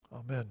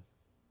Amen.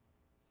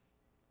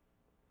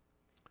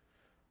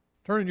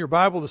 Turn in your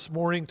Bible this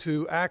morning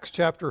to Acts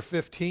chapter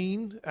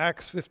 15.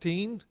 Acts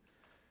 15.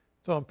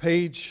 It's on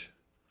page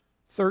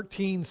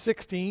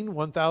 1316,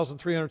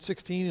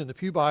 1316 in the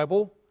Pew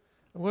Bible.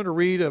 I'm going to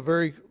read a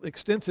very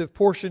extensive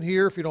portion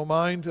here, if you don't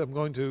mind. I'm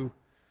going to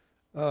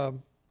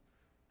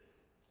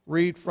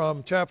read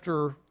from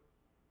chapter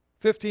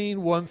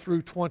 15, 1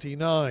 through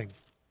 29.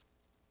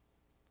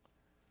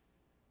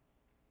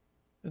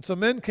 And some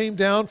men came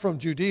down from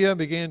Judea and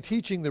began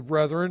teaching the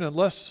brethren,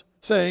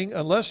 saying,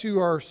 unless you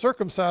are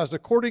circumcised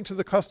according to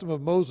the custom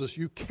of Moses,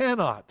 you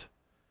cannot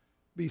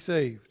be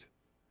saved.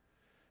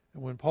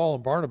 And when Paul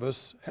and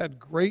Barnabas had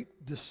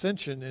great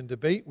dissension and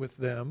debate with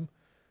them,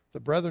 the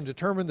brethren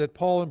determined that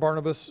Paul and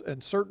Barnabas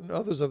and certain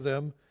others of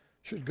them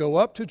should go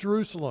up to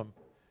Jerusalem,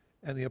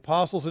 and the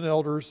apostles and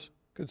elders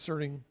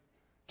concerning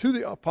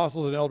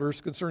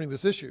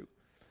this issue.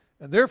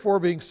 And therefore,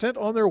 being sent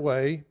on their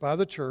way by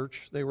the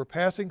church, they were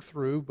passing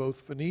through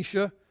both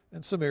Phoenicia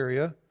and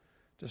Samaria,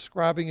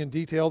 describing in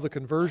detail the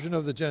conversion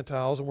of the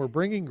Gentiles, and were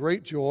bringing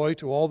great joy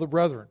to all the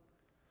brethren.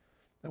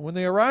 And when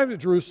they arrived at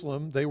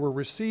Jerusalem, they were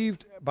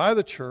received by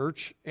the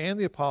church and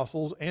the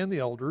apostles and the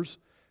elders,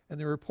 and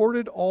they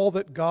reported all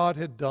that God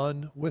had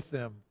done with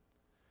them.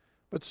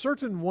 But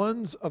certain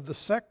ones of the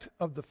sect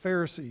of the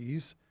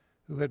Pharisees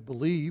who had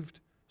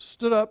believed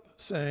stood up,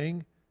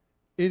 saying,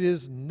 it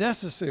is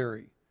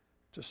necessary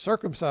to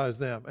circumcise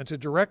them and to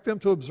direct them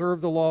to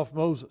observe the law of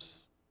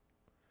Moses.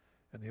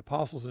 And the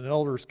apostles and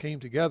elders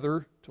came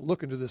together to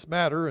look into this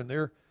matter, and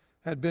there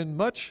had been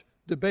much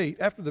debate.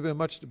 After there had been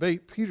much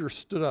debate, Peter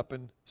stood up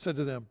and said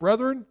to them,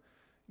 brethren,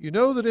 you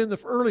know that in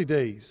the early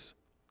days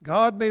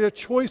God made a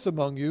choice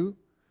among you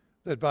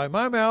that by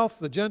my mouth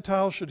the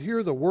Gentiles should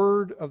hear the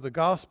word of the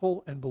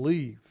gospel and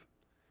believe.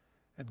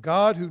 And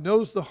God, who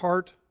knows the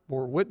heart,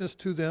 bore witness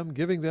to them,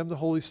 giving them the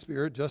Holy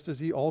Spirit, just as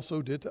he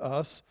also did to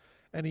us.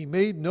 And he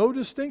made no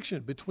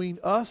distinction between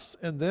us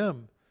and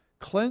them,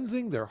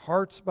 cleansing their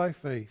hearts by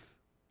faith.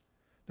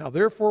 Now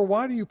therefore,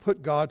 why do you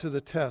put God to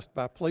the test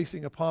by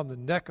placing upon the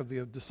neck of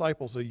the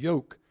disciples a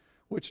yoke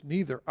which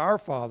neither our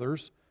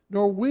fathers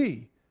nor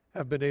we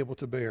have been able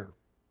to bear?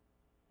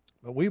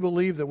 But we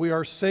believe that we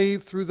are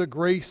saved through the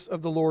grace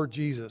of the Lord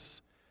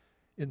Jesus,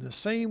 in the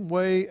same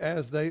way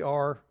as they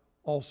are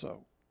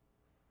also.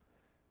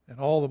 And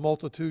all the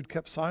multitude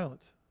kept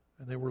silent,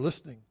 and they were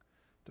listening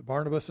to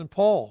Barnabas and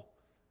Paul,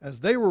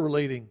 as they were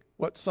relating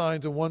what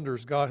signs and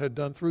wonders God had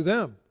done through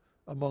them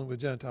among the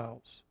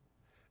Gentiles.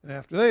 And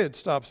after they had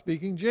stopped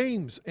speaking,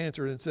 James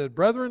answered and said,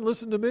 brethren,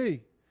 listen to me.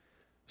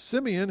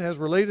 Simeon has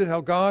related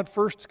how God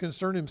first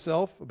concerned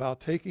himself about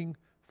taking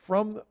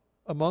from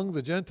among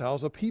the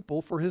Gentiles a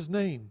people for his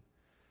name.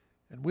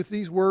 And with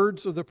these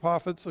words of the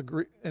prophets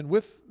agree, and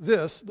with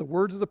this the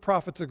words of the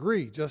prophets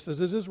agree, just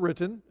as it is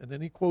written. And then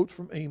he quotes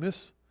from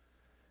Amos,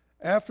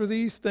 after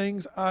these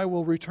things I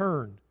will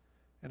return,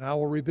 and I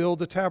will rebuild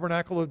the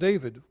tabernacle of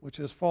David, which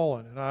has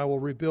fallen, and I will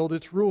rebuild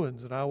its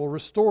ruins, and I will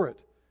restore it,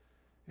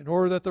 in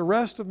order that the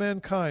rest of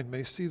mankind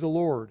may see the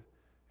Lord,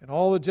 and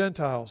all the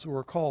Gentiles who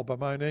are called by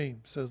my name,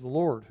 says the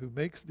Lord, who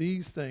makes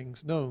these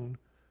things known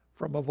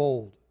from of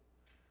old.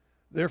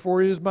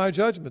 Therefore it is my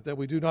judgment that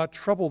we do not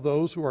trouble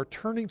those who are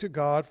turning to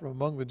God from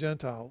among the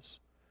Gentiles,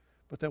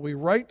 but that we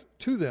write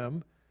to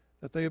them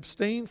that they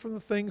abstain from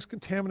the things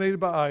contaminated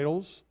by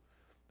idols,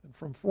 and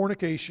from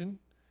fornication,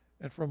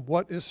 and from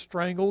what is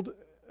strangled,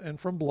 and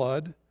from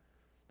blood.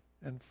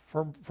 And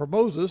for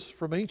Moses,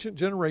 from ancient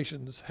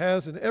generations,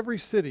 has in every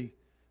city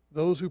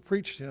those who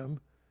preached him,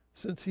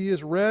 since he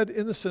is read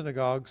in the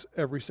synagogues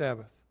every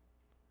Sabbath.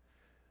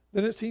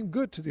 Then it seemed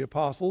good to the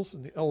apostles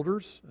and the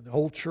elders and the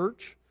whole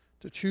church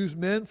to choose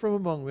men from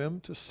among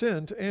them to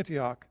send to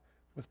Antioch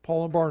with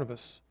Paul and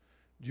Barnabas,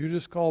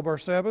 Judas called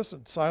Barsabbas,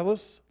 and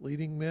Silas,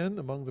 leading men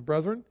among the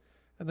brethren,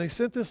 and they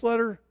sent this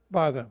letter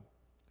by them.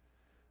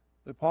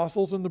 The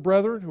apostles and the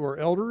brethren who are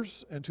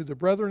elders, and to the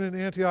brethren in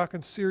Antioch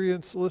and Syria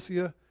and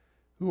Cilicia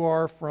who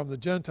are from the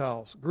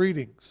Gentiles,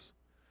 greetings.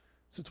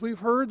 Since we've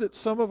heard that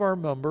some of our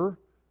number,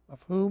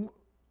 to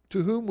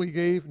whom we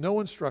gave no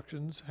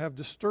instructions, have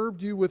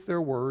disturbed you with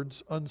their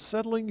words,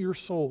 unsettling your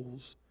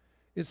souls,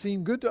 it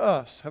seemed good to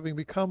us, having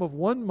become of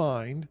one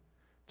mind,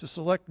 to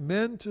select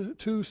men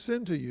to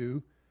send to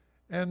you,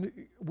 and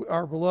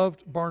our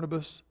beloved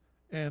Barnabas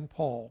and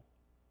Paul,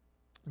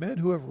 men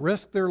who have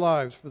risked their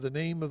lives for the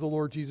name of the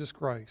Lord Jesus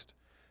Christ.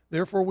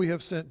 Therefore we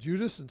have sent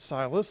Judas and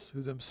Silas,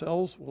 who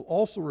themselves will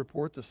also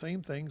report the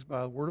same things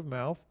by word of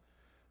mouth,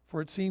 for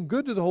it seemed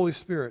good to the Holy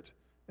Spirit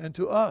and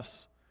to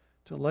us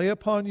to lay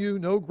upon you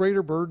no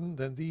greater burden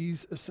than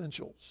these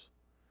essentials,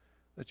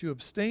 that you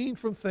abstain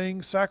from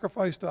things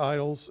sacrificed to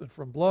idols, and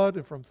from blood,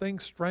 and from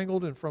things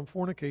strangled, and from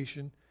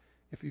fornication.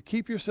 If you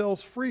keep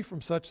yourselves free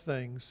from such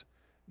things,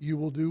 you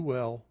will do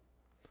well.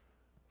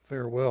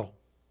 Farewell.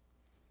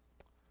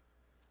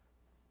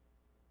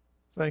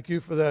 Thank you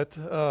for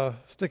that,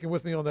 sticking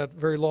with me on that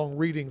very long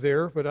reading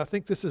there. But I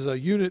think this is a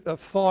unit of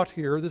thought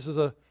here. This is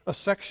a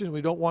section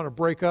we don't want to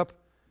break up.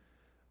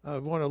 We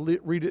want to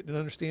read it and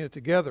understand it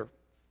together.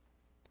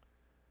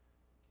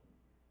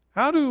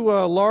 How do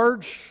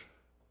large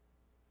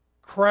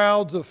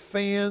crowds of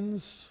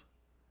fans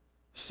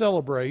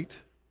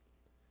celebrate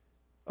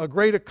a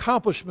great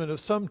accomplishment of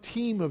some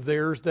team of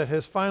theirs that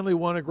has finally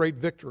won a great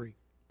victory?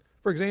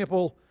 For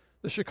example,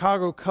 the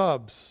Chicago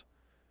Cubs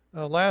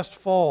last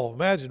fall,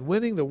 imagine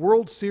winning the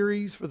World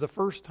Series for the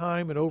first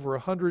time in over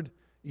 100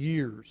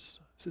 years,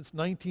 since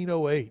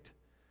 1908.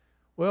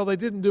 Well, they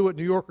didn't do what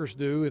New Yorkers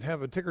do and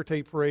have a ticker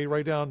tape parade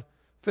right down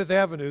Fifth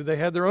Avenue. They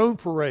had their own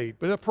parade.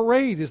 But a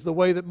parade is the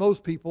way that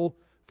most people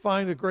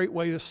find a great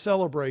way to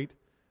celebrate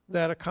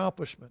that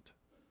accomplishment.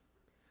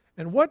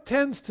 And what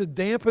tends to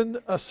dampen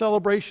a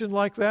celebration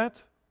like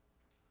that?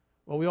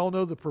 Well, we all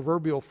know the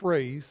proverbial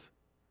phrase,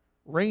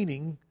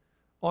 raining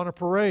on a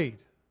parade.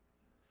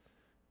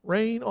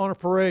 Rain on a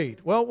parade.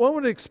 Well, one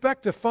would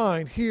expect to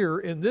find here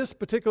in this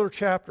particular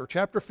chapter,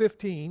 chapter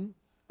 15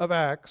 of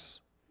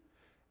Acts,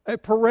 a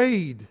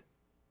parade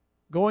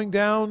going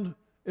down,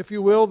 if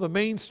you will, the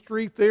main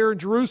street there in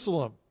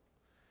Jerusalem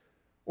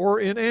or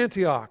in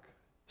Antioch,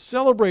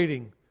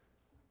 celebrating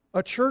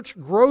a church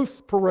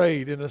growth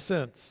parade in a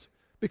sense.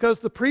 Because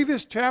the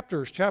previous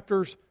chapters,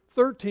 chapters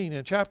 13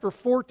 and chapter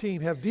 14,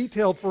 have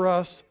detailed for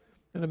us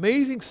an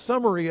amazing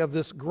summary of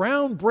this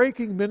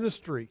groundbreaking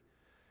ministry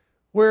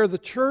where the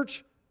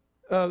church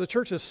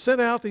has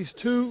sent out these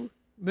two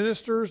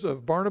ministers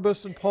of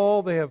Barnabas and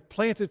Paul. They have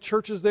planted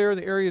churches there in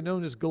the area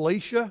known as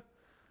Galatia,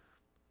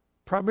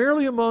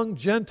 primarily among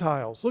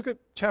Gentiles. Look at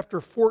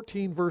chapter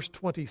 14, verse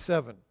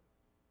 27.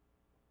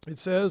 It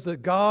says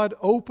that God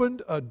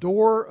opened a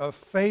door of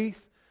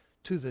faith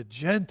to the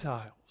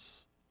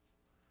Gentiles.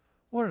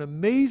 What an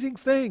amazing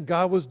thing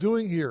God was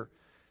doing here.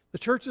 The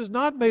church is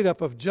not made up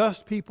of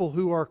just people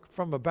who are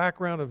from a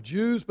background of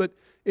Jews, but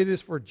it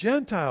is for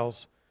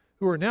Gentiles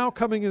who are now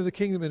coming into the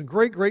kingdom in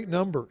great, great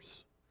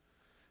numbers.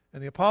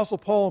 And the Apostle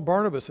Paul and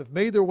Barnabas have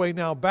made their way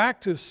now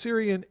back to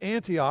Syrian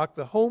Antioch,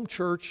 the home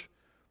church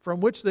from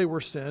which they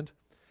were sent.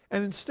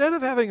 And instead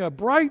of having a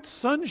bright,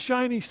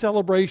 sunshiny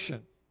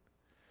celebration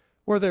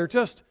where they're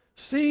just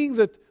seeing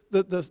the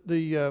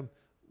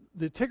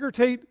ticker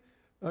tape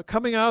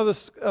coming out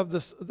of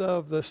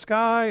the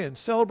sky and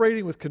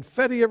celebrating with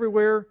confetti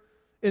everywhere,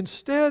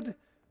 instead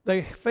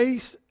they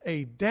face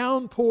a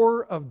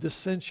downpour of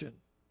dissension.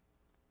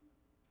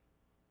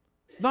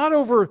 Not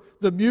over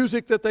the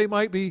music that they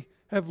might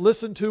have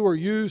listened to or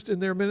used in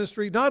their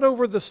ministry, not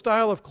over the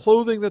style of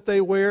clothing that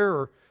they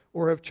wear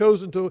or have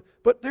chosen to,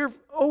 but they're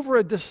over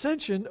a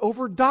dissension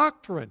over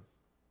doctrine.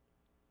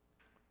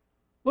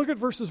 Look at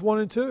verses 1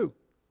 and 2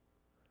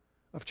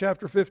 of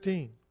chapter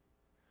 15.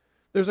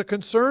 There's a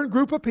concerned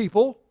group of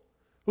people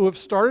who have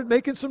started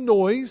making some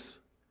noise,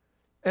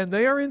 and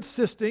they are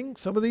insisting.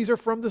 Some of these are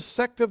from the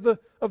sect of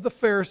the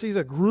Pharisees,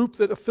 a group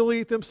that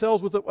affiliate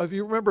themselves with, if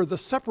you remember, the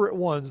separate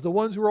ones, the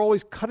ones who are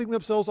always cutting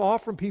themselves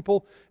off from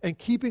people and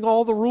keeping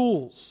all the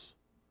rules.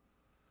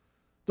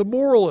 The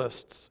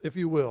moralists, if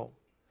you will.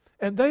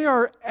 And they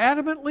are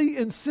adamantly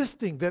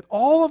insisting that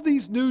all of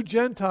these new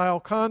Gentile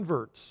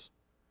converts,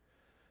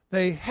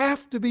 they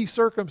have to be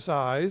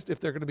circumcised if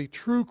they're going to be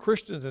true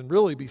Christians and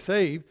really be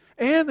saved,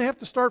 and they have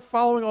to start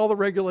following all the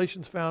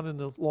regulations found in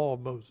the law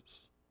of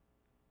Moses.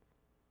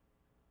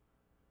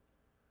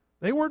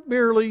 They weren't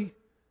merely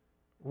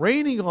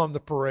raining on the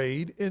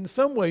parade. In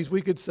some ways,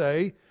 we could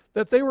say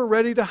that they were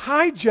ready to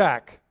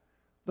hijack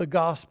the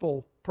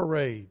gospel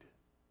parade.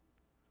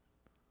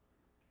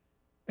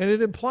 And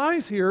it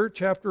implies here,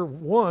 chapter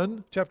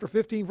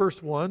 15,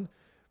 verse 1,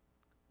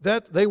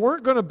 that they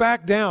weren't going to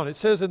back down. It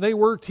says, and they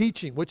were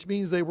teaching, which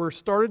means they were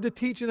started to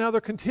teach and now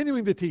they're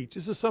continuing to teach.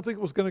 This is something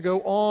that was going to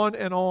go on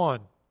and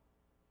on.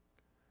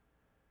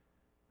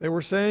 They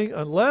were saying,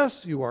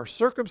 unless you are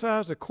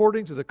circumcised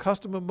according to the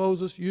custom of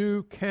Moses,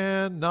 you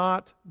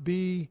cannot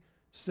be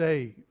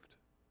saved.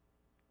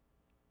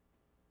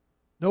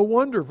 No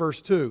wonder,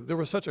 verse 2, there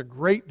was such a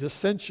great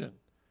dissension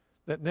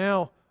that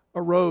now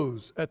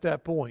arose at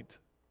that point.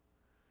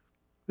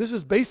 This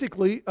is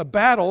basically a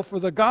battle for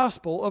the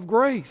gospel of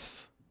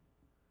grace.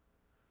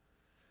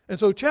 And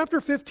so chapter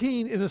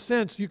 15, in a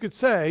sense, you could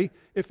say,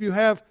 if you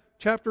have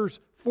chapters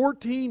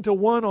 14 to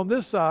 1 on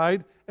this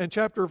side and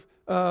chapter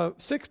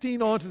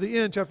 16 on to the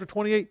end, chapter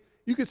 28,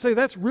 you could say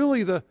that's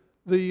really the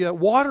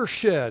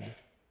watershed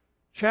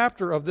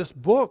chapter of this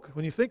book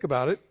when you think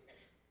about it.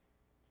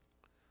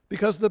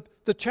 Because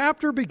the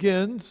chapter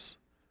begins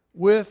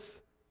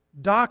with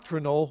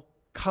doctrinal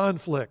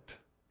conflict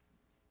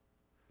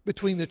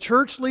between the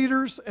church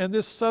leaders and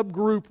this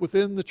subgroup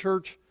within the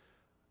church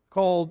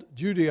called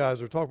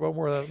Judaizers. We'll talk about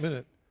more of that in a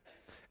minute.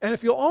 And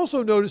if you'll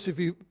also notice, if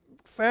you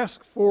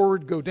fast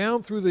forward, go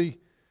down through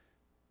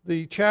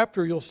the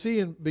chapter, you'll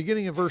see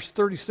beginning in verse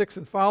 36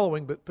 and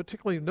following, but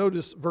particularly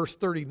notice verse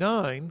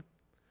 39,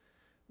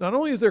 not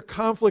only is there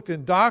conflict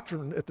in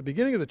doctrine at the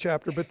beginning of the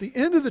chapter, but the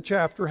end of the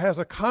chapter has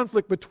a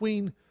conflict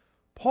between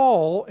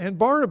Paul and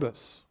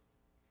Barnabas.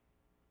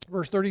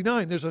 Verse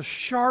 39, there's a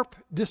sharp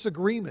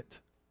disagreement.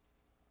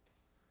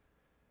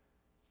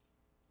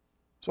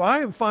 So I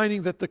am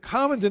finding that the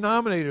common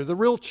denominator, the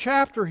real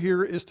chapter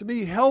here, is to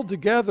me held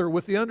together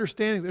with the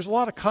understanding there's a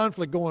lot of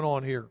conflict going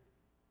on here.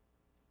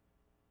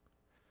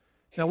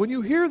 Now, when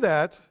you hear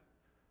that,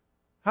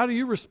 how do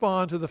you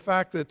respond to the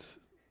fact that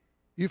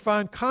you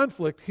find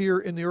conflict here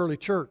in the early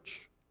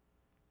church?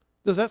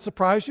 Does that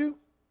surprise you?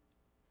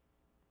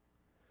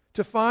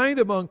 To find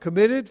among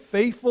committed,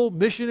 faithful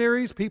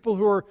missionaries, people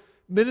who are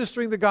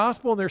ministering the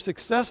gospel and they're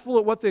successful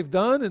at what they've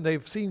done and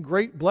they've seen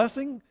great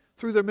blessing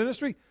through their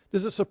ministry,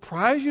 does it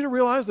surprise you to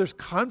realize there's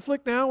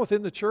conflict now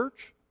within the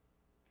church?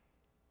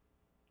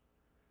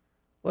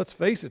 Let's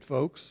face it,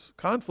 folks,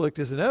 conflict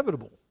is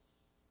inevitable.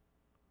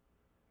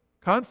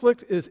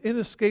 Conflict is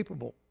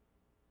inescapable.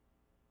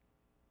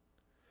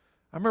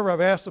 I remember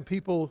I've asked some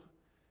people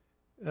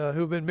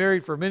who've been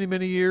married for many,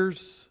 many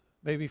years,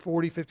 maybe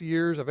 40, 50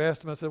 years, I've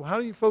asked them, I said, well, how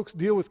do you folks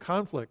deal with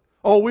conflict?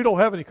 Oh, we don't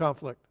have any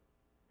conflict.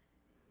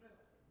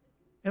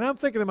 And I'm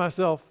thinking to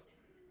myself,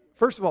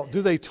 first of all,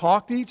 do they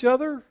talk to each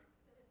other?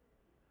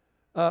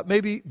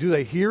 Maybe, do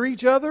they hear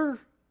each other?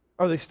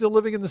 Are they still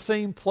living in the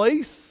same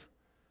place?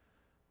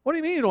 What do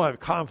you mean you don't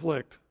have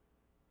conflict?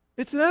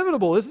 It's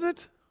inevitable, isn't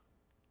it?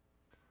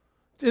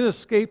 It's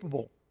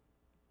inescapable.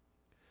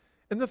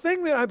 And the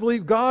thing that I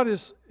believe God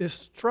is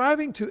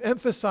striving to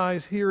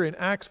emphasize here in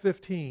Acts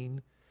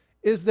 15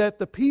 is that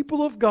the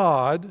people of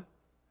God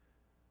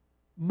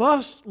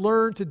must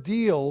learn to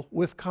deal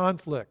with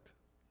conflict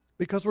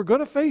because we're going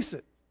to face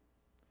it.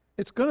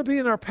 It's going to be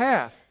in our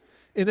path.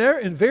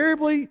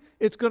 Invariably,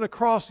 it's going to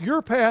cross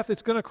your path.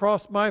 It's going to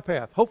cross my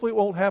path. Hopefully it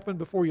won't happen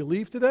before you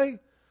leave today.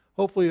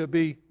 Hopefully it'll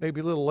be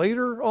maybe a little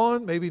later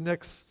on, maybe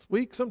next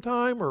week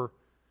sometime, or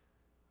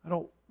I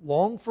don't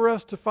long for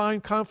us to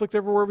find conflict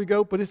everywhere we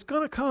go, but it's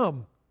going to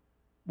come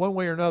one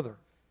way or another.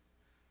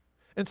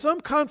 And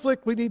some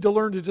conflict we need to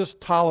learn to just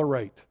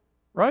tolerate,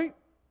 right?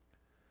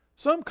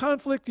 Some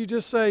conflict you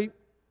just say,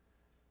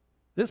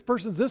 this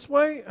person's this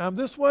way, I'm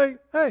this way,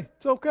 hey,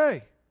 it's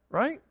okay,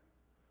 right?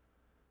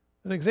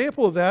 An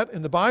example of that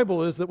in the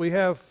Bible is that we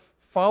have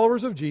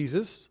followers of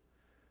Jesus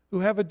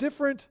who have a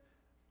different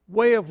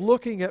way of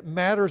looking at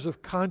matters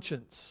of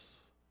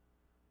conscience.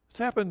 This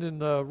happened in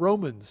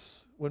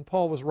Romans when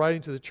Paul was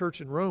writing to the church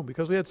in Rome,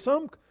 because we had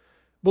some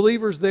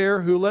believers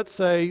there who, let's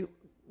take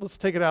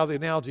it out of the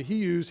analogy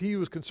he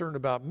was concerned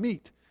about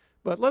meat.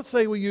 But let's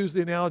say we use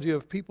the analogy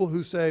of people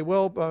who say,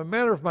 well, by a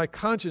matter of my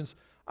conscience,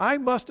 I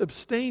must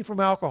abstain from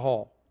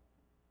alcohol.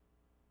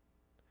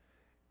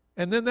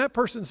 And then that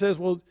person says,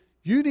 well,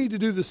 you need to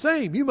do the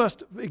same. You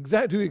must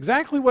do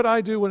exactly what I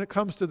do when it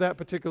comes to that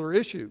particular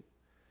issue.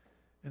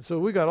 And so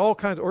we got all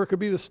kinds, or it could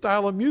be the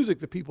style of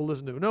music that people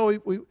listen to. No,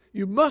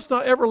 you must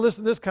not ever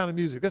listen to this kind of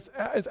music. It's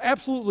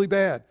absolutely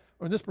bad.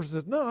 Or this person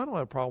says, no, I don't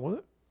have a problem with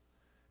it.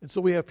 And so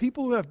we have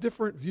people who have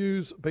different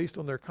views based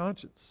on their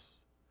conscience.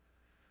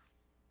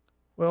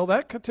 Well,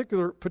 that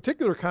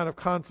particular kind of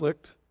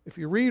conflict, if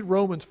you read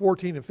Romans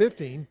 14 and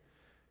 15,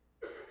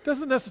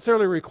 doesn't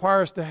necessarily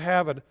require us to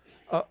have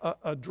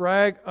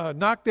a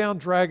knockdown,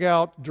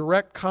 drag-out,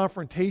 direct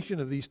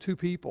confrontation of these two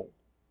people.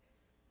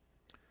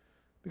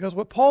 Because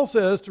what Paul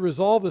says to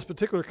resolve this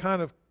particular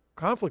kind of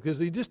conflict is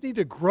that you just need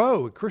to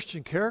grow in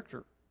Christian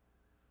character.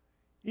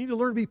 You need to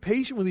learn to be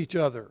patient with each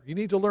other. You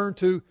need to learn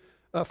to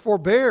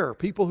forbear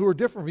people who are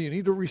different from you. You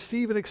need to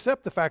receive and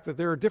accept the fact that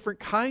there are different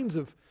kinds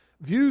of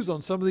views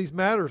on some of these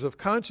matters of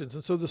conscience.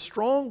 And so the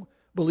strong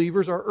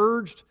believers are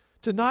urged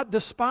to not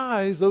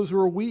despise those who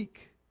are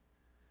weak.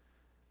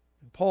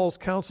 And Paul's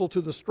counsel to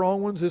the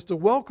strong ones is to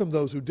welcome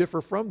those who differ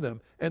from them.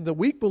 And the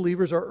weak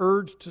believers are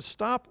urged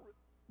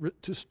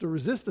to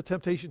resist the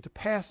temptation to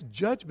pass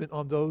judgment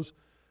on those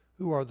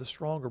who are the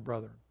stronger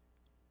brethren.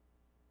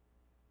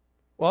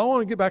 Well, I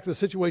want to get back to the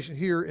situation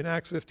here in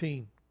Acts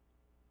 15.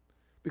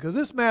 Because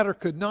this matter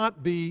could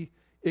not be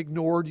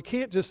ignored. You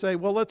can't just say,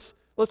 well, let's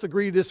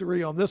agree to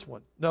disagree on this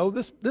one. No,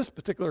 this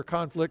particular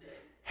conflict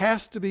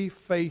has to be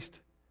faced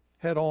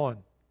head on.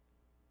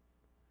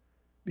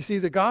 You see,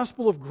 the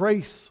gospel of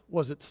grace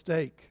was at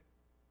stake.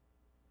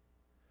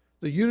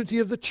 The unity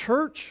of the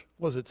church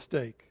was at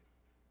stake.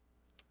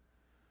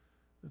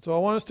 And so I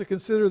want us to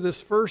consider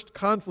this first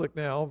conflict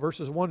now,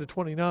 verses 1 to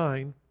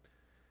 29,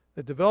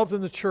 that developed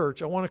in the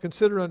church. I want to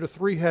consider under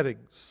three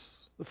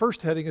headings. The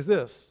first heading is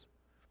this: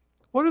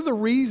 what are the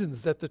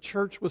reasons that the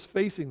church was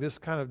facing this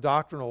kind of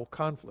doctrinal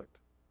conflict?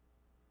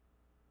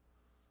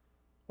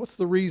 What's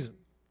the reason?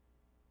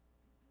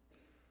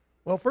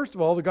 Well, first of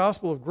all, the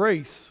gospel of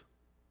grace,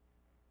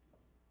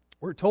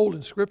 we're told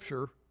in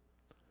Scripture,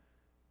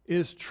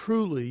 is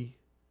truly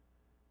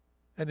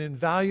an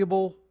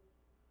invaluable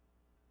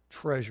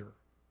treasure.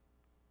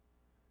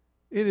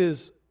 It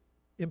is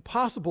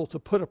impossible to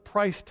put a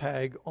price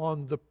tag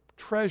on the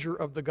treasure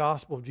of the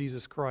gospel of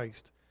Jesus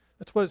Christ.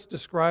 That's what it's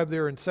described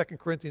there in 2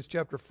 Corinthians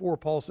chapter 4.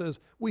 Paul says,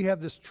 we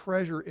have this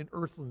treasure in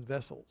earthen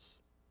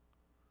vessels.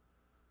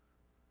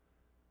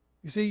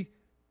 You see,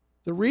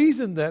 one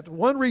reason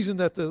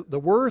that the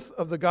worth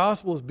of the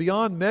gospel is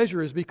beyond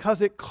measure is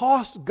because it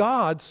cost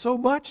God so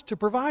much to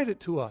provide it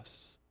to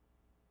us.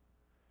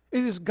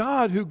 It is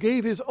God who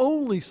gave His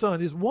only Son,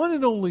 His one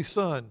and only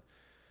Son,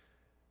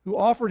 who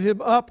offered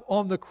Him up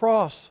on the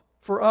cross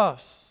for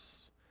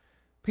us.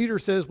 Peter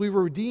says we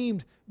were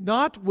redeemed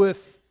not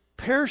with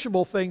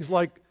perishable things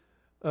like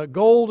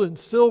gold and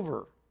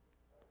silver.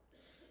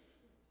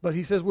 But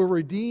he says we're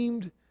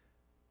redeemed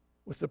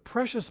with the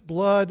precious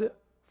blood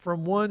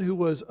from one who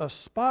was a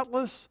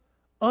spotless,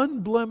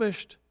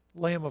 unblemished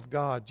Lamb of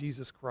God,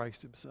 Jesus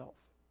Christ himself.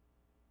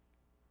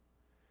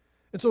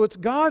 And so it's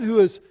God who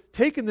has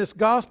taken this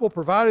gospel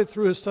provided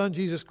through his Son,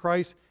 Jesus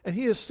Christ, and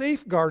he has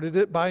safeguarded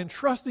it by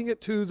entrusting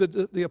it to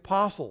the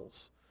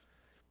apostles.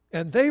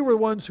 And they were the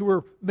ones who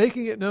were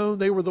making it known.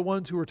 They were the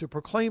ones who were to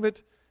proclaim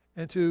it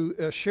and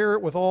to share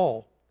it with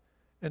all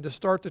and to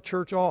start the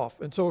church off.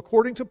 And so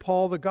according to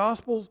Paul, the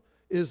gospel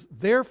is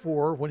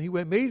therefore, when he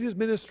made his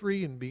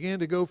ministry and began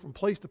to go from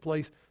place to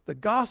place, the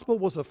gospel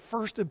was of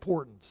first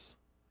importance.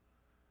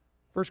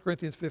 1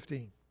 Corinthians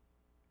 15.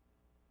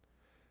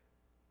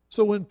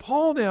 So when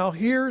Paul now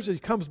hears, he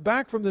comes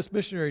back from this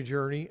missionary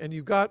journey, and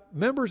you've got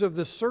members of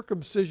this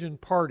circumcision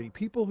party,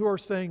 people who are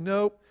saying,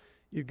 nope,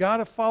 you've got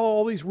to follow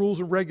all these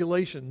rules and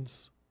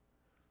regulations.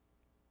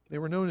 They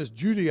were known as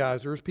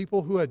Judaizers,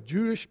 people who had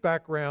Jewish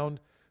background,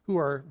 who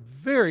are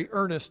very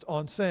earnest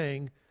on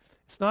saying,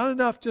 it's not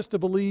enough just to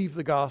believe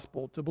the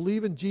gospel, to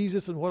believe in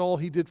Jesus and what all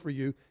he did for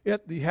you.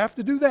 Yet you have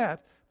to do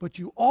that, but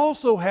you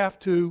also have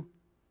to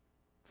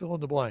fill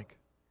in the blank.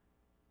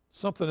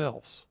 Something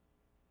else.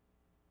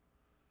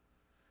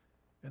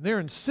 And they're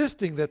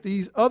insisting that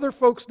these other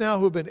folks now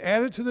who have been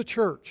added to the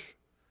church,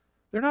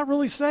 they're not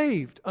really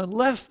saved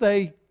unless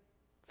they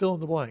fill in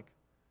the blank.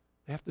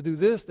 They have to do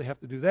this, they have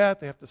to do that,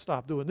 they have to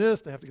stop doing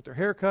this, they have to get their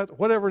hair cut,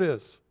 whatever it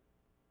is.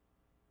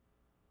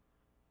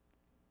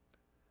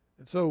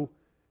 And so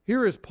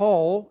here is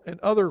Paul and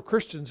other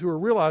Christians who are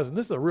realizing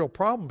this is a real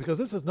problem, because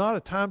this is not a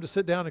time to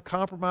sit down and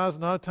compromise,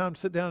 not a time to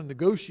sit down and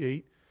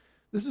negotiate.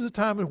 This is a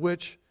time in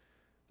which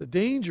the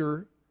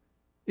danger,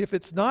 if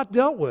it's not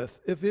dealt with,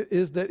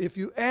 is that if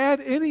you add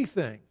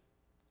anything,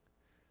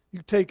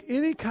 you take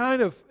any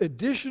kind of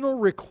additional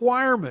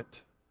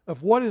requirement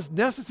of what is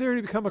necessary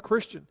to become a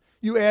Christian,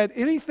 you add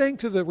anything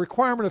to the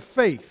requirement of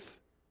faith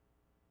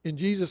in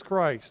Jesus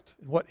Christ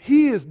and what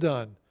he has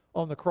done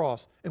on the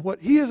cross and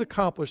what he has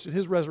accomplished in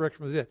his resurrection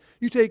from the dead.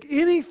 You take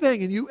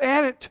anything and you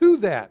add it to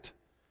that,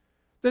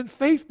 then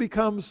faith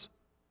becomes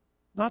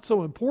not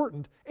so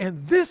important,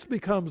 and this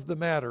becomes the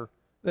matter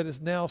that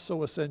is now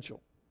so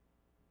essential.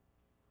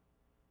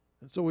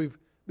 And so we've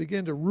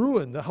begun to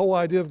ruin the whole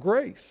idea of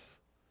grace.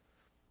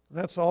 And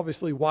that's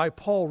obviously why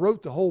Paul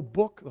wrote the whole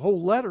book, the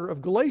whole letter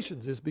of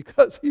Galatians, is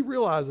because he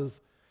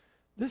realizes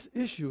this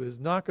issue is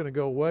not going to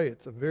go away.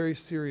 It's a very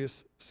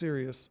serious,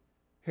 serious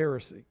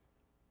heresy.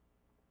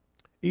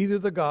 Either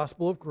the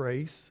gospel of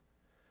grace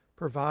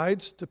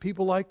provides to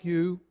people like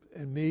you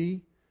and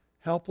me,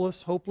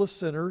 helpless, hopeless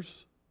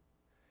sinners,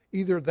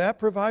 either that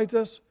provides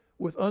us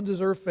with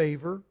undeserved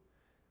favor,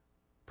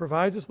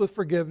 provides us with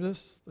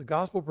forgiveness, the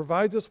gospel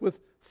provides us with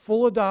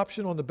full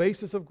adoption on the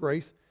basis of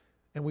grace,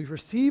 and we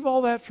receive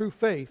all that through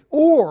faith,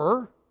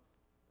 or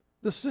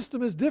the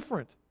system is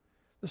different.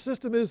 The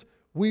system is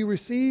we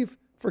receive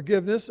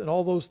forgiveness and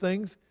all those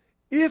things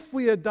if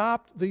we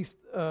adopt the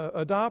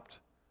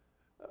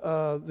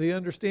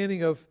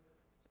understanding of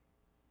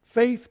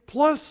faith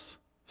plus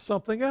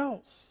something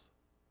else.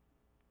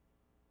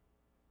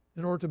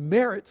 In order to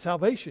merit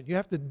salvation, you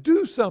have to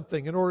do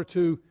something in order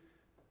to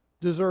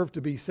deserve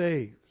to be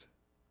saved.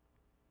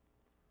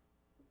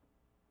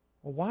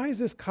 Well, why is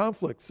this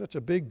conflict such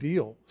a big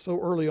deal so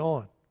early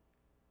on?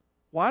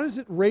 Why does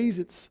it raise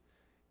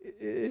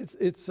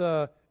its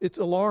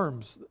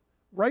alarms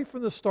right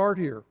from the start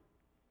here?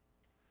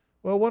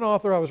 Well, one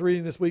author I was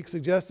reading this week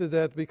suggested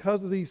that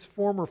because of these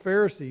former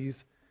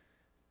Pharisees,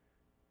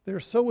 they're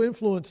so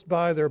influenced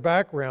by their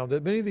background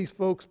that many of these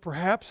folks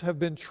perhaps have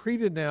been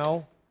treated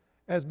now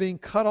as being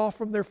cut off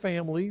from their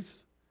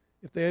families.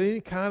 If they had any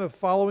kind of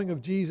following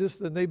of Jesus,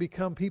 then they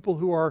become people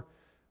who are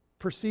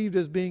perceived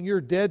as being,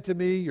 you're dead to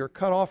me, you're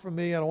cut off from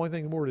me, I don't want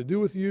anything more to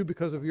do with you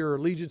because of your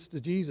allegiance to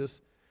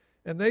Jesus.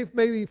 And they've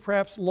maybe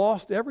perhaps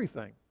lost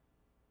everything.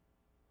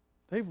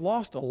 They've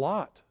lost a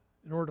lot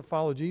in order to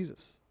follow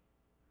Jesus.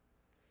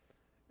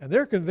 And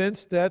they're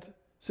convinced that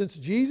since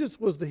Jesus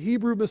was the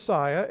Hebrew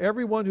Messiah,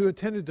 everyone who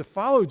intended to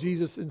follow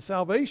Jesus in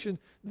salvation,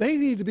 they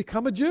need to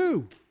become a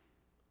Jew.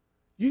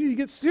 You need to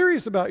get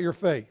serious about your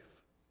faith.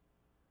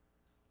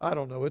 I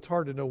don't know. It's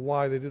hard to know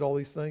why they did all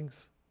these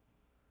things.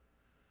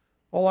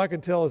 All I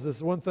can tell is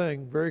this one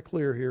thing very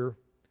clear here.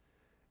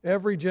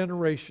 Every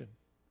generation,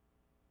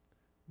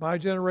 my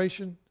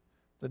generation,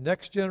 the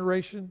next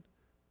generation,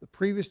 the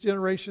previous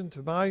generation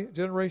to my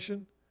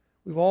generation,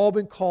 we've all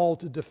been called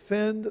to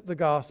defend the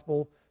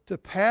gospel, to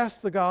pass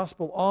the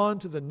gospel on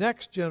to the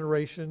next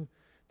generation,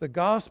 the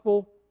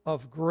gospel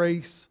of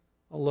grace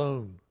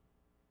alone.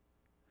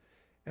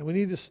 And we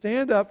need to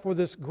stand up for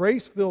this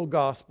grace-filled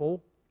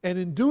gospel, and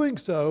in doing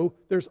so,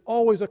 there's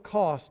always a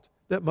cost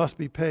that must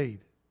be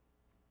paid.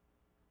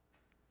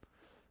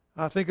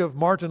 I think of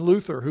Martin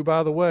Luther, who,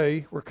 by the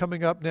way, we're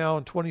coming up now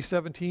in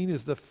 2017,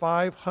 is the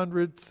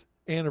 500th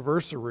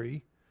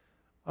anniversary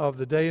of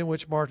the day in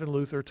which Martin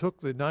Luther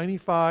took the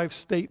 95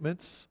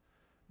 statements,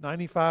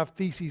 95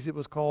 theses it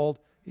was called.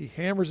 He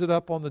hammers it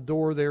up on the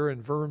door there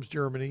in Worms,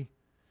 Germany.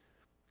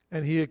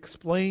 and he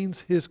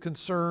explains his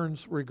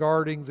concerns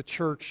regarding the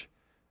church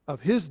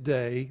of his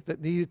day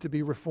that needed to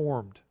be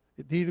reformed.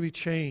 It needed to be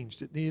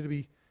changed. It needed to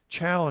be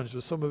challenged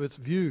with some of its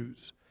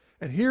views.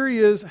 And here he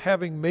is,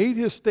 having made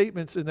his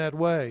statements in that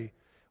way,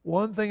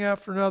 one thing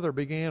after another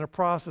began a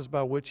process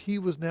by which he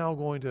was now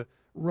going to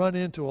run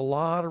into a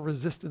lot of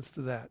resistance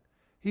to that.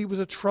 He was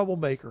a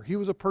troublemaker. He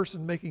was a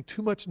person making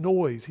too much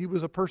noise. He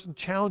was a person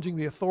challenging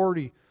the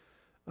authority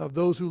of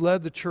those who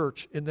led the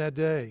church in that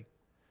day.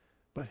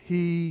 But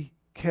he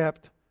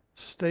kept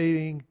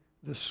stating,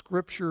 the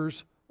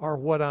Scriptures are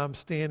what I'm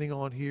standing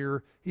on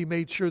here. He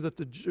made sure that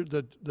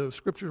the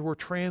Scriptures were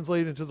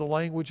translated into the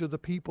language of the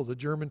people, the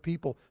German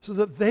people, so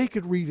that they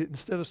could read it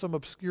instead of some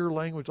obscure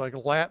language like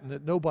Latin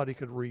that nobody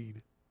could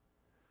read.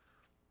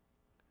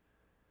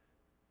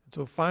 And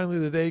so finally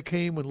the day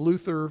came when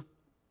Luther,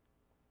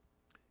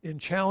 in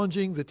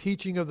challenging the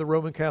teaching of the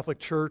Roman Catholic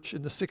Church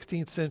in the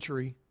 16th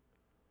century,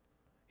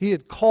 he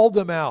had called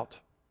them out.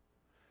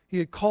 He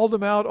had called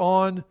them out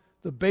on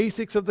the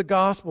basics of the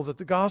gospel, that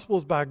the gospel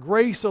is by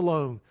grace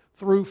alone,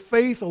 through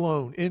faith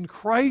alone, in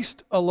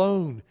Christ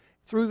alone,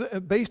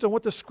 based on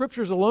what the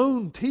Scriptures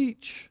alone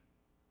teach.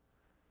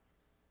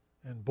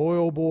 And boy,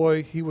 oh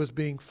boy, he was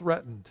being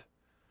threatened.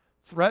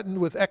 Threatened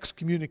with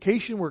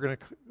excommunication. We're going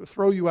to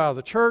throw you out of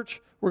the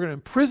church. We're going to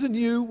imprison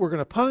you. We're going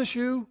to punish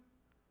you.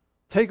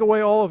 Take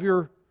away all of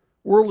your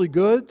worldly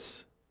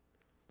goods.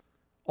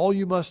 All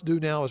you must do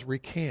now is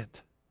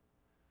recant.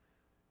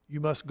 You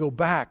must go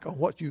back on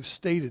what you've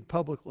stated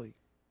publicly.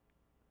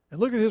 And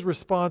look at his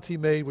response he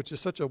made, which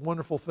is such a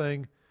wonderful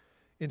thing,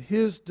 in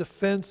his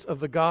defense of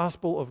the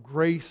gospel of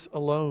grace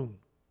alone.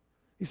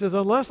 He says,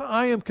 unless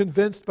I am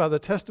convinced by the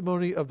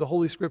testimony of the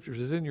Holy Scriptures,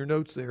 is in your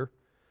notes there,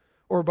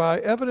 or by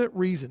evident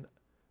reason,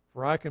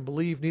 for I can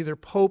believe neither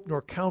Pope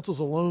nor councils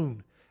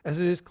alone, as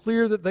it is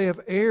clear that they have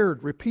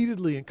erred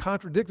repeatedly and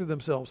contradicted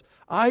themselves,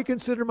 I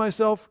consider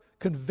myself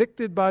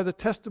convicted by the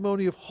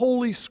testimony of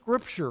Holy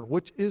Scripture,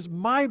 which is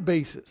my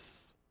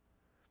basis.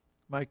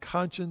 My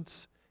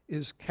conscience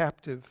is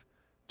captive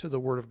to the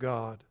Word of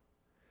God,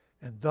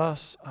 and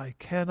thus I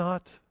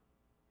cannot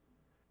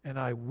and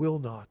I will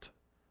not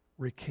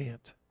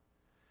recant,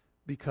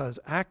 because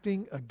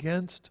acting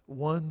against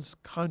one's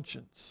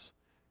conscience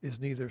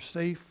is neither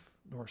safe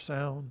nor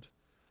sound.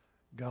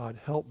 God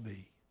help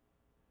me.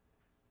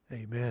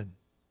 Amen.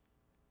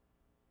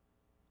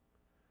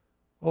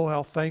 Oh,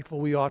 how thankful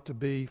we ought to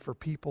be for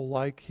people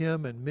like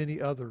him and many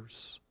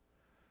others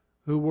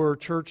who were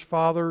church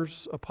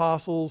fathers,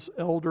 apostles,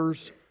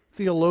 elders,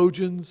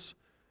 theologians,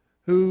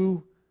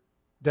 who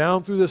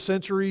down through the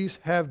centuries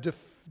have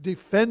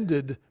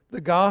defended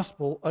the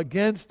gospel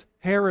against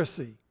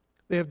heresy.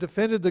 They have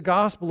defended the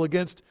gospel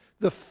against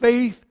the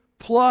faith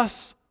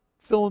plus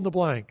fill in the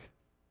blank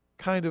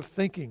kind of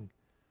thinking,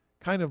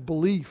 kind of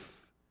belief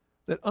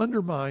that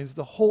undermines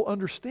the whole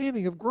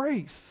understanding of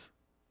grace.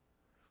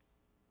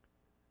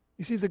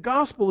 You see, the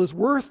gospel is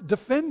worth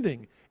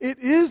defending. It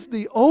is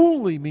the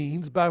only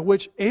means by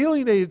which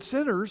alienated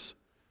sinners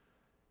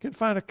can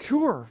find a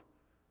cure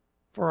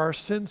for our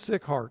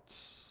sin-sick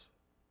hearts.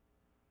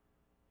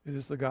 It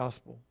is the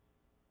gospel.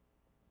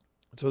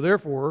 And so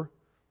therefore,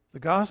 the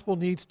gospel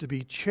needs to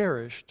be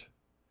cherished,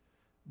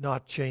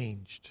 not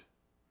changed.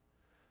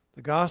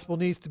 The gospel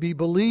needs to be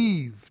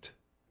believed,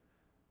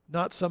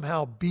 not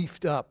somehow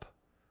beefed up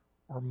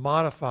or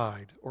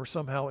modified or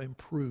somehow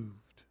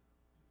improved.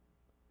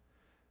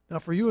 Now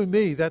for you and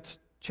me, that's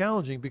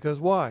challenging because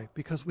why?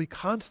 Because we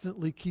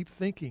constantly keep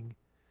thinking,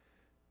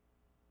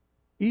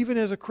 even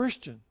as a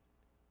Christian,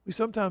 we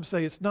sometimes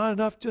say it's not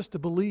enough just to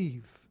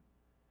believe.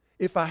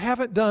 If I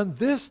haven't done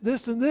this,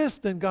 this, and this,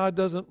 then God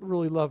doesn't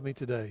really love me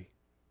today.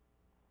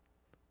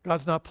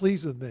 God's not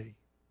pleased with me.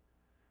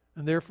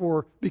 And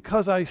therefore,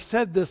 because I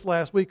said this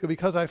last week, or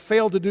because I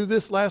failed to do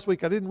this last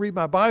week, I didn't read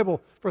my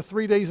Bible for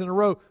 3 days in a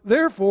row,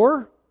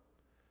 therefore,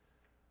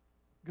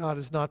 God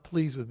is not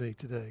pleased with me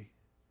today.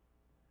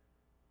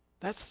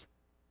 That's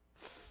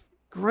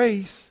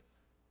grace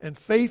and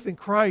faith in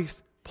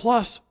Christ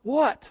plus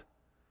what?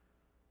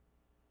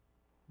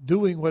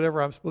 Doing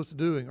whatever I'm supposed to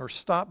be doing, or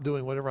stop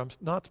doing whatever I'm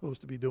not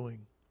supposed to be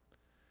doing.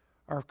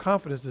 Our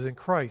confidence is in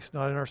Christ,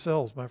 not in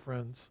ourselves, my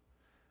friends.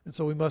 And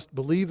so we must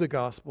believe the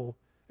gospel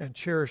and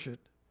cherish it,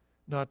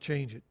 not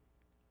change it.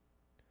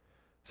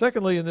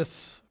 Secondly, in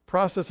this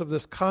process of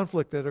this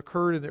conflict that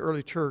occurred in the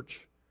early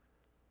church,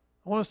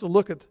 I want us to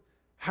look at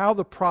how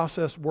the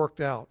process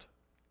worked out.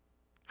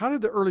 How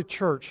did the early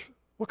church,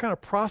 what kind of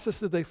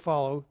process did they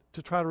follow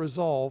to try to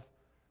resolve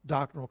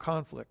doctrinal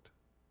conflict?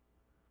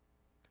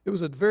 It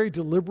was a very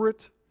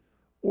deliberate,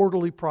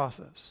 orderly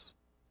process,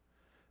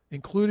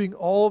 including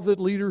all of the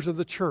leaders of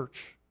the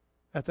church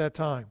at that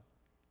time.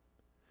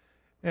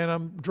 And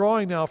I'm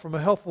drawing now from a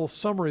helpful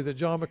summary that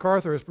John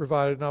MacArthur has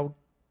provided, and I'll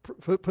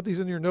put these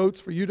in your notes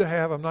for you to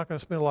have. I'm not going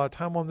to spend a lot of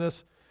time on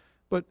this,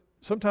 but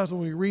sometimes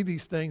when we read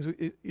these things,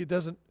 it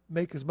doesn't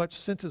make as much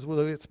sense as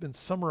whether it's been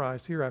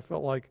summarized here, I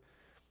felt like.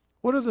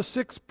 What are the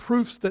 6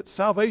 proofs that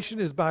salvation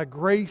is by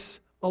grace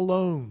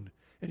alone?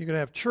 And you're going to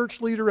have church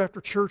leader after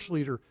church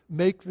leader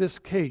make this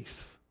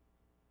case.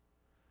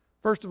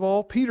 First of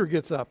all, Peter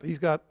gets up. He's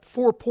got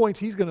 4 points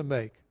he's going to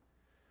make.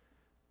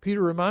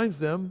 Peter reminds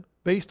them,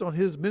 based on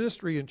his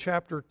ministry in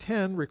chapter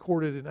 10,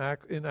 recorded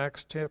in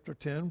Acts chapter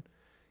 10,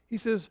 he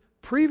says,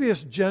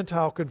 previous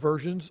Gentile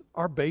conversions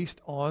are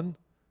based on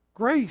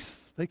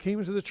grace. They came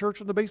into the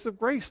church on the basis of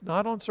grace,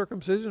 not on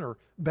circumcision or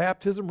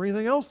baptism or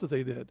anything else that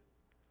they did.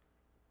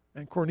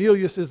 And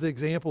Cornelius is the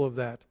example of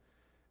that.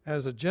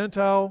 As a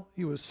Gentile,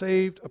 he was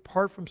saved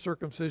apart from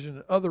circumcision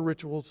and other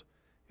rituals.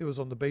 It was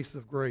on the basis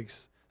of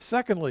grace.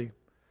 Secondly,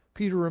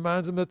 Peter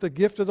reminds them that the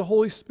gift of the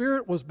Holy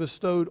Spirit was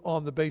bestowed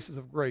on the basis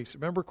of grace.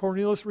 Remember,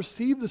 Cornelius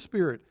received the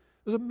Spirit.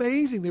 It was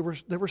amazing. They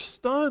were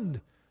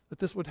stunned that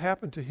this would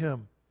happen to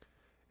him.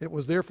 It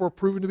was therefore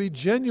proven to be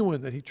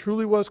genuine, that he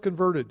truly was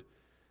converted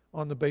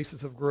on the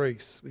basis of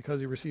grace because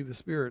he received the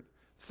Spirit.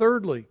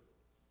 Thirdly,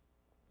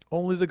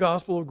 only the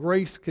gospel of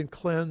grace can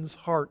cleanse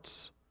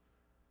hearts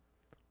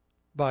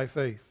by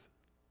faith.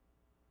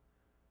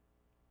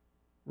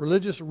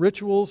 Religious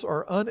rituals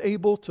are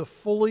unable to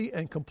fully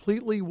and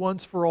completely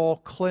once for all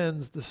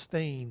cleanse the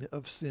stain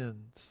of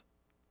sins.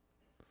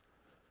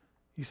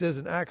 He says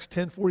in Acts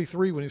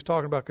 10:43 when he was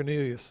talking about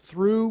Cornelius,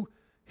 through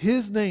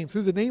his name,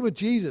 through the name of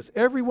Jesus,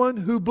 everyone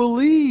who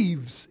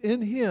believes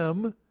in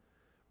him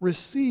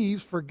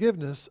receives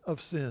forgiveness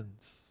of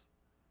sins.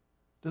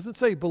 It doesn't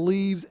say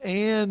believes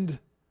and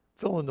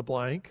fill in the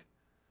blank,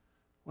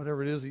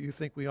 whatever it is that you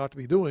think we ought to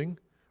be doing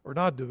or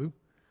not do,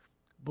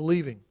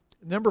 believing.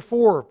 Number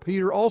 4,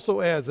 Peter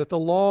also adds that the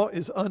law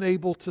is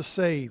unable to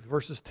save,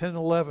 verses 10 and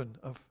 11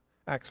 of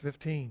Acts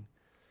 15.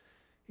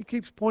 He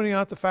keeps pointing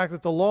out the fact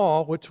that the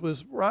law, which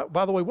was,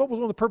 by the way, what was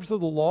one of the purposes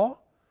of the law?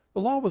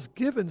 The law was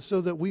given so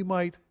that we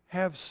might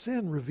have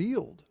sin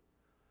revealed,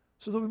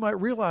 so that we might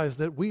realize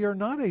that we are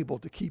not able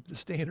to keep the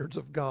standards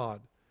of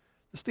God.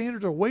 The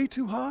standards are way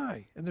too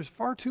high, and there's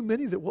far too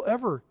many that will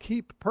ever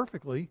keep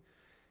perfectly,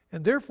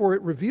 and therefore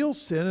it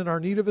reveals sin and our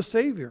need of a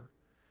Savior.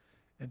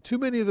 And too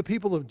many of the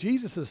people of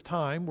Jesus'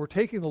 time were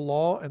taking the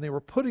law and they were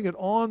putting it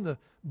on the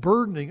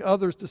burdening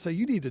others to say,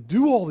 you need to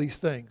do all these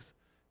things.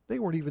 They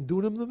weren't even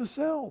doing them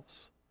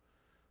themselves,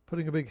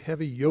 putting a big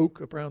heavy yoke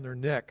around their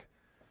neck.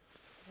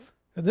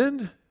 And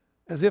then,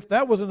 as if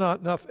that was not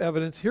enough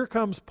evidence, here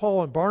comes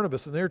Paul and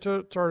Barnabas, and they're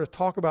to start to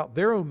talk about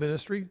their own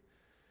ministry,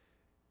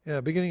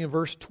 beginning in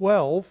verse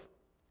 12.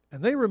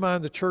 And they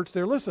remind the church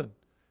there, listen,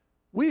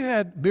 we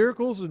had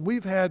miracles and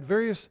we've had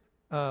various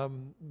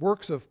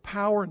works of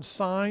power and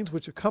signs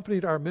which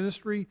accompanied our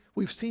ministry.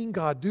 We've seen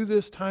God do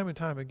this time and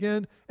time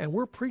again, and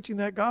we're preaching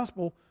that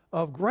gospel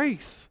of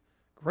grace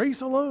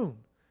alone.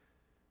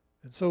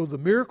 And so the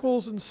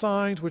miracles and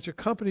signs which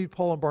accompanied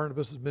Paul and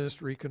Barnabas'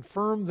 ministry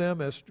confirmed them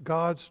as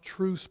God's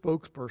true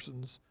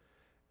spokespersons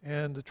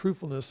and the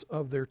truthfulness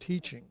of their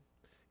teaching.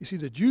 You see,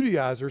 the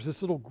Judaizers,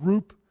 this little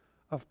group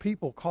of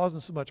people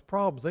causing so much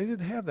problems, they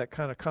didn't have that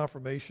kind of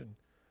confirmation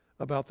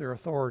about their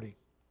authority.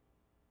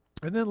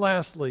 And then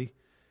lastly,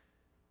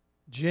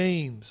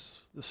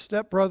 James, the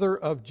stepbrother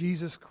of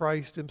Jesus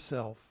Christ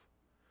himself,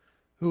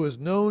 who is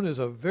known as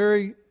a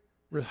very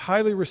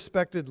highly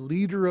respected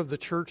leader of the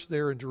church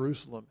there in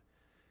Jerusalem.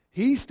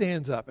 He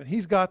stands up and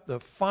he's got the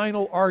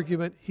final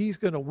argument. He's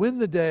going to win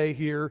the day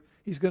here.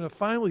 He's going to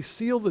finally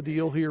seal the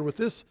deal here with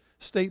this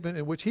statement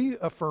in which he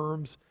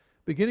affirms,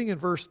 beginning in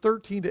verse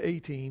 13 to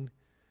 18,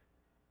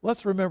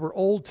 let's remember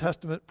Old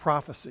Testament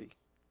prophecy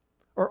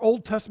or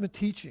Old Testament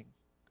teaching.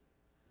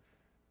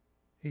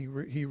 He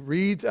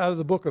reads out of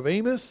the book of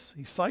Amos,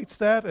 he cites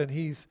that, and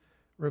he's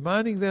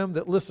reminding them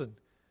that, listen,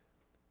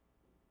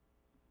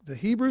 the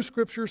Hebrew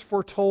Scriptures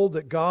foretold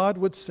that God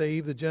would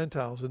save the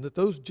Gentiles and that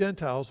those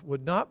Gentiles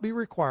would not be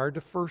required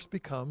to first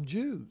become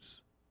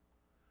Jews.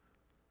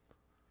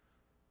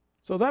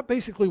 So that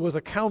basically was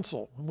a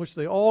council in which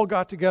they all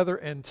got together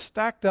and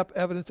stacked up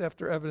evidence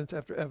after evidence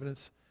after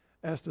evidence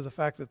as to the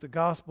fact that the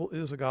gospel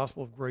is a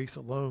gospel of grace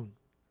alone.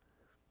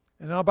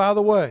 And now, by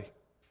the way,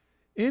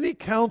 any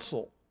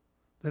council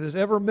that has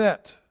ever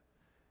met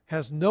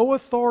has no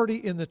authority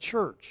in the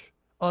church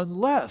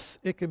unless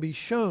it can be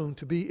shown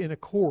to be in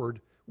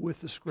accord with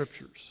the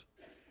Scriptures.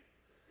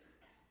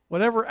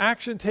 Whatever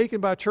action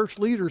taken by church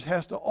leaders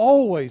has to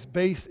always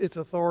base its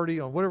authority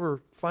on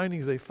whatever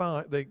findings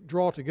they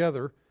draw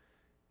together.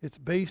 It's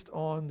based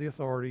on the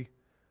authority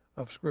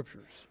of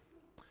Scriptures.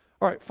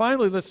 All right,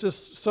 finally, let's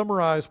just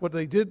summarize what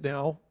they did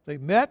now. They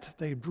met,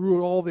 they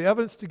drew all the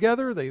evidence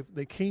together,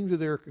 they came to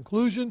their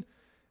conclusion.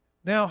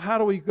 Now, how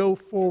do we go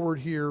forward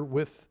here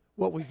with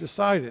what we've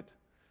decided?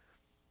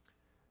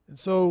 And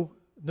so,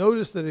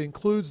 notice that it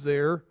includes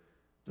there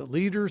the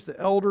leaders, the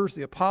elders,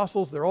 the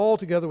apostles. They're all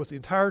together with the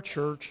entire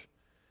church,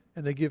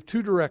 and they give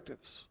two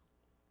directives.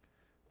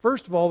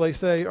 First of all, they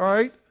say, all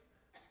right,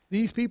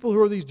 these people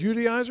who are these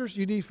Judaizers,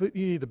 you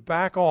need to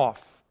back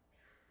off.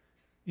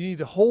 You need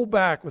to hold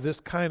back with this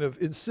kind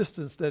of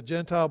insistence that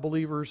Gentile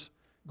believers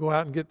go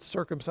out and get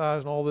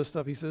circumcised and all this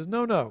stuff. He says,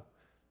 no.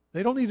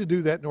 They don't need to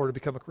do that in order to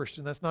become a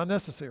Christian. That's not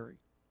necessary.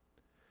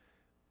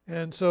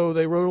 And so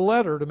they wrote a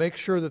letter to make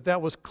sure that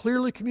that was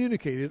clearly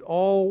communicated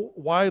all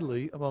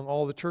widely among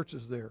all the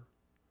churches there.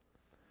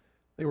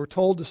 They were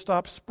told to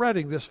stop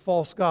spreading this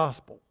false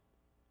gospel.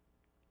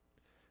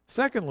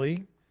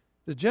 Secondly,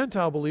 the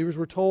Gentile believers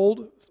were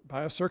told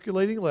by a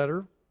circulating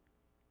letter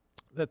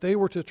that they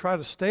were to try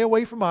to stay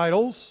away from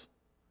idols.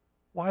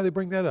 Why do they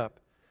bring that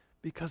up?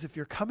 Because if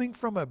you're coming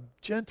from a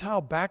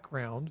Gentile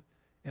background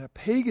and a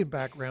pagan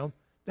background,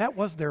 that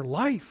was their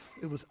life.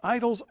 It was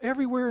idols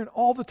everywhere and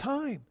all the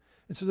time.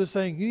 And so they're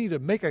saying you need to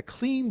make a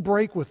clean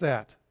break with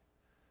that.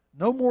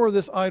 No more of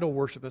this idol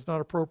worship. It's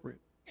not appropriate.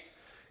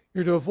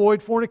 You're to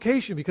avoid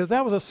fornication because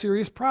that was a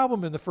serious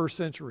problem in the first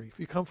century. If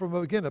you come from,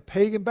 again, a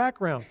pagan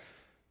background,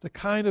 the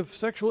kind of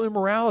sexual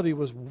immorality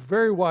was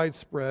very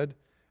widespread.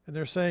 And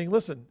they're saying,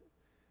 listen,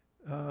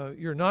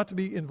 you're not to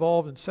be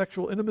involved in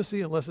sexual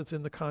intimacy unless it's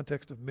in the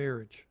context of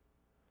marriage.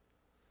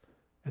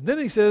 And then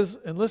he says,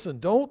 and listen,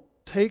 don't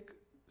take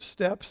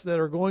steps that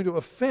are going to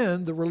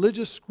offend the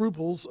religious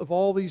scruples of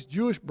all these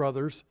Jewish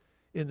brothers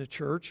in the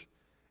church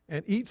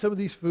and eat some of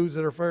these foods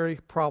that are very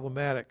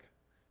problematic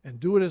and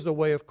do it as a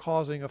way of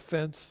causing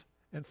offense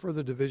and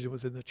further division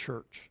within the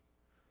church.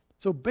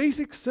 So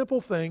basic, simple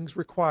things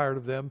required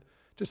of them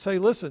to say,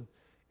 listen,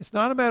 it's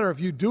not a matter of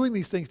you doing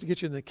these things to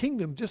get you in the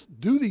kingdom.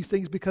 Just do these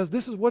things because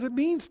this is what it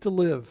means to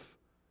live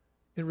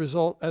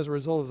as a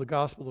result of the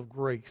gospel of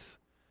grace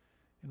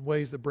in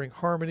ways that bring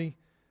harmony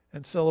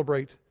and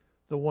celebrate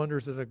the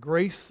wonders that of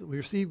grace. We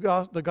receive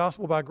the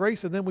gospel by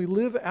grace, and then we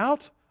live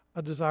out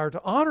a desire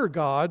to honor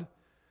God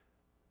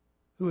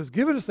who has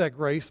given us that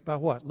grace by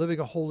what? Living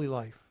a holy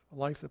life, a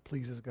life that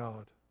pleases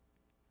God.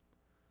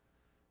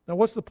 Now,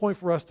 what's the point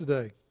for us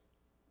today?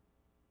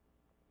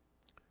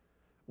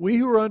 We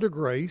who are under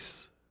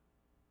grace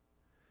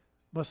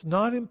must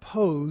not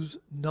impose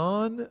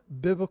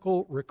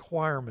non-biblical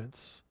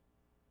requirements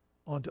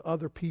onto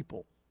other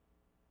people.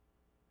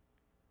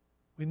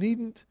 We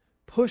needn't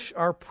push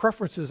our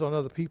preferences on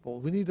other people.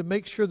 We need to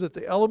make sure that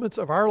the elements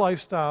of our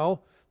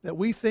lifestyle that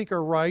we think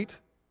are right,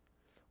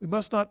 we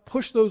must not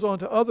push those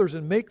onto others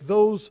and make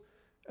those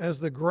as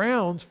the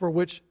grounds for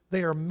which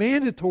they are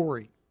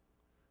mandatory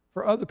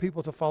for other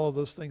people to follow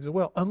those things as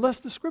well, unless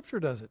the Scripture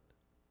does it.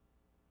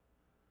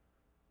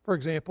 For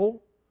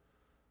example,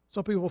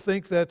 some people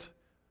think that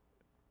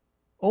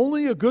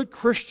only a good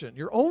Christian,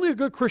 you're only a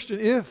good Christian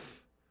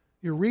if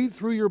you read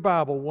through your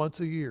Bible once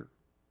a year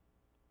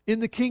in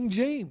the King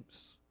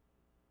James.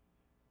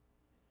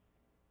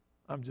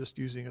 I'm just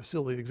using a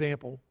silly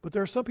example, but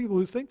there are some people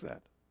who think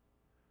that.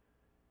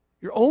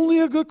 You're only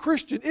a good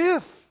Christian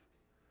if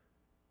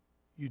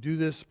you do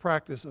this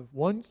practice of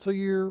once a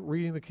year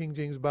reading the King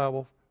James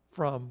Bible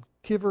from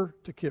kiver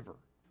to kiver,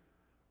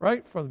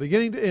 right? From the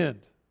beginning to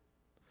end.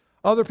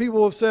 Other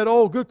people have said,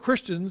 oh, good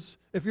Christians,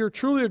 if you're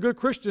truly a good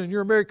Christian and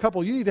you're a married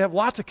couple, you need to have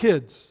lots of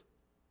kids,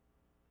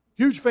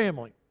 huge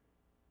family,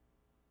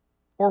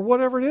 or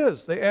whatever it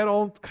is. They add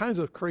all kinds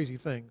of crazy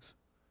things.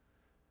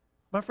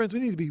 My friends, we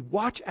need to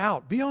watch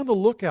out, be on the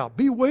lookout,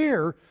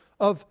 beware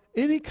of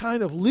any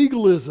kind of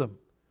legalism,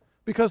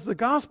 because the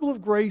gospel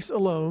of grace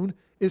alone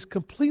is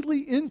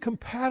completely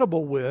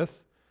incompatible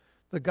with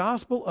the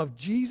gospel of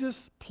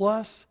Jesus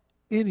plus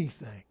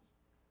anything.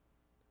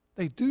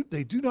 They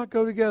do not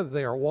go together.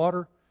 They are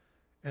water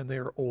and they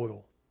are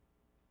oil.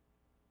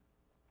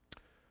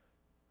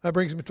 That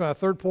brings me to my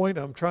third point.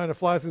 I'm trying to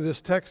fly through this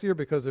text here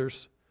because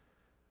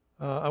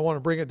I want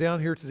to bring it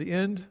down here to the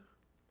end.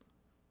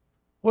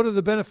 What are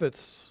the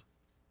benefits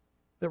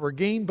that were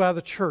gained by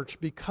the church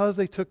because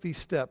they took these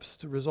steps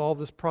to resolve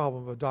this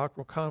problem of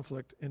doctrinal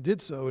conflict and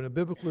did so in a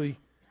biblically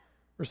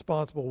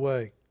responsible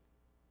way?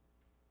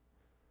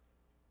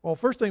 Well,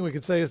 first thing we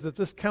could say is that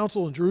this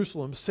council in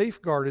Jerusalem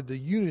safeguarded the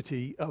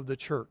unity of the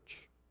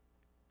church.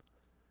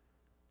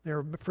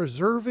 They're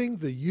preserving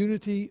the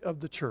unity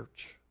of the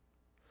church.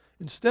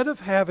 Instead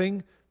of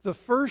having the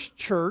first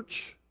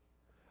church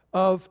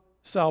of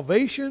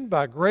salvation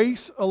by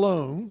grace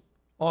alone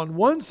on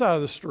one side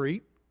of the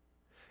street,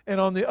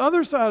 and on the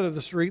other side of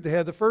the street they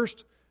had the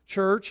first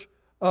church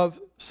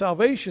of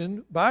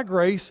salvation by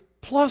grace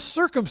plus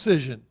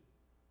circumcision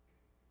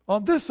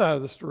on this side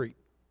of the street.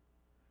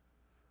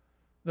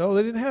 No,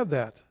 they didn't have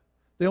that.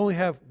 They only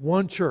have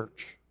one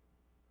church.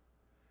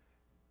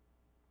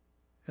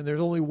 And there's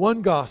only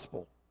one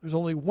gospel. There's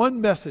only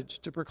one message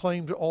to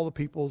proclaim to all the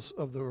peoples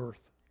of the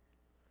earth.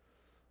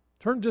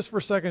 Turn just for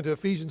a second to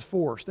Ephesians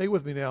 4. Stay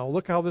with me now.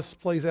 Look how this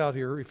plays out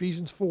here.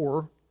 Ephesians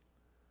 4,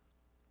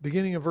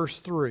 beginning in verse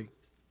 3.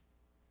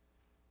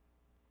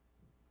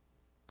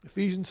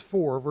 Ephesians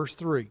 4, verse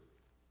 3.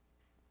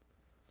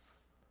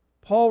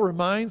 Paul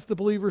reminds the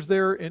believers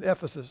there in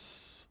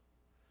Ephesus.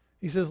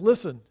 He says,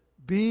 listen,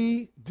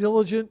 be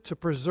diligent to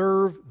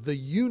preserve the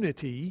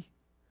unity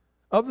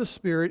of the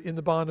Spirit in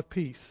the bond of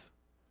peace.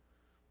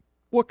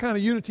 What kind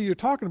of unity are you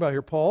talking about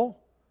here, Paul?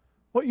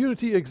 What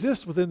unity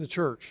exists within the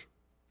church?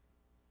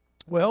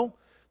 Well,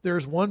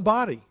 there's one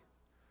body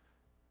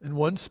and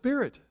one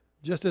Spirit,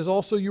 just as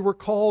also you were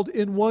called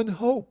in one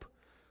hope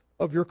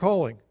of your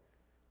calling.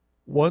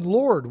 One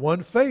Lord,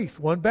 one faith,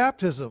 one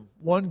baptism,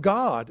 one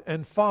God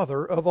and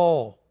Father of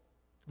all.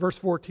 Verse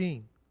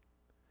 14.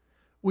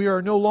 We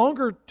are no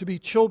longer to be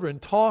children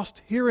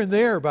tossed here and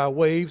there by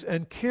waves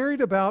and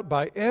carried about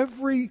by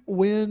every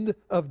wind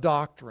of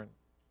doctrine.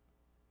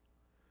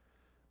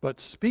 But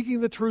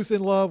speaking the truth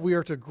in love, we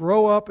are to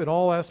grow up in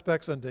all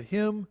aspects unto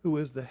Him who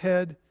is the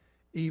head,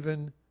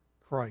 even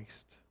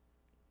Christ.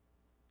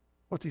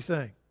 What's he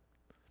saying?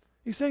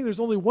 He's saying there's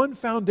only one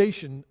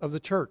foundation of the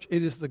church.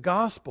 It is the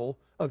gospel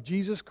of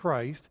Jesus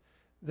Christ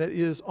that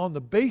is on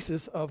the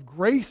basis of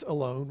grace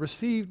alone,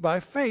 received by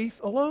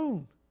faith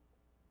alone.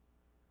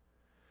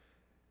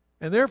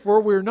 And therefore,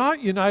 we're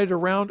not united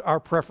around our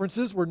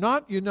preferences. We're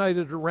not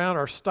united around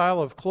our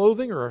style of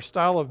clothing or our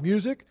style of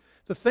music.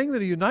 The thing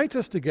that unites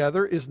us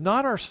together is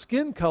not our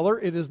skin color.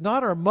 It is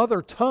not our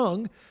mother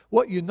tongue.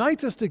 What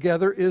unites us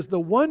together is the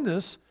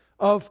oneness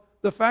of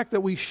the fact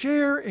that we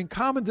share in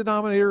common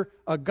denominator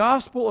a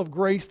gospel of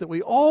grace that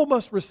we all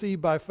must receive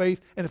by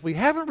faith. And if we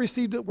haven't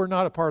received it, we're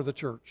not a part of the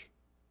church.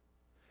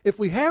 If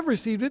we have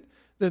received it,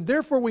 then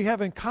therefore we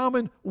have in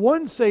common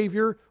one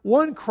Savior,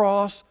 one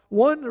cross,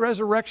 one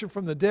resurrection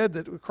from the dead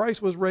that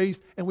Christ was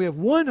raised, and we have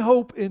one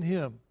hope in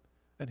Him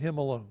and Him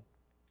alone.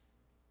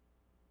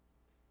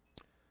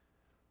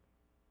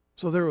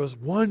 So there was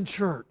one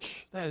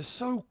church. That is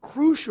so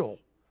crucial.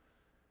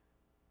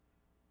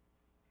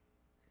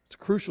 It's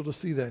crucial to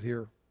see that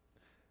here.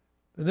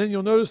 And then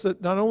you'll notice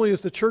that not only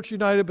is the church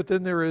united, but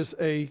then there is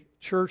a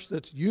church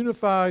that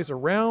unifies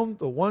around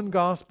the one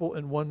gospel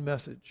and one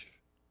message.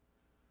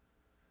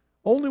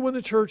 Only when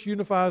the church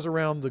unifies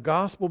around the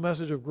gospel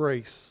message of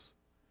grace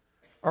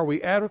are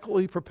we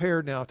adequately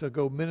prepared now to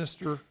go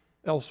minister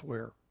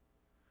elsewhere,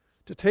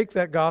 to take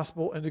that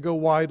gospel and to go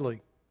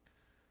widely,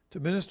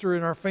 to minister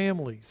in our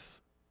families,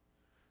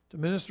 to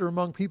minister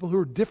among people who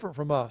are different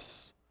from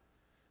us,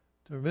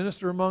 to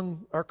minister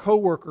among our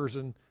coworkers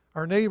and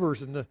our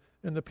neighbors and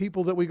the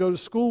people that we go to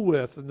school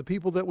with and the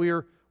people that we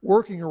are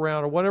working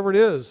around or whatever it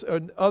is,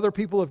 and other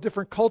people of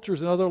different cultures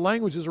and other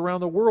languages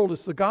around the world.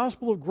 It's the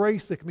gospel of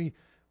grace that can be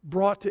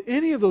brought to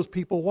any of those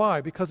people. Why?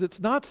 Because it's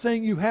not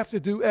saying you have to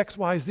do X,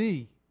 Y,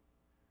 Z.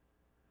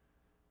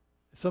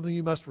 It's something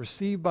you must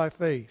receive by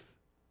faith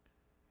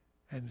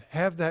and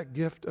have that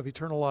gift of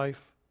eternal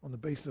life on the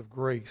basis of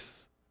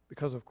grace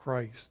because of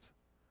Christ.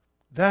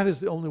 That is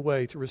the only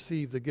way to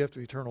receive the gift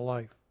of eternal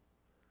life.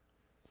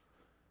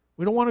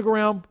 We don't want to go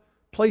around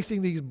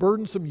placing these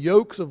burdensome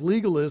yokes of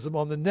legalism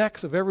on the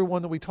necks of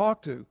everyone that we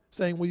talk to,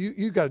 saying, well,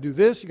 you got to do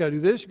this, you got to do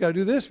this, you got to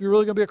do this if you're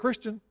really going to be a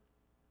Christian.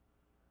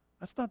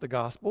 That's not the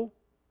gospel.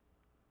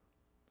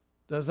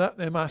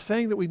 Am I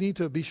saying that we need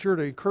to be sure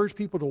to encourage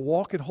people to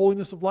walk in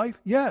holiness of life?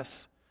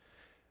 Yes.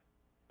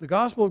 The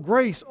gospel of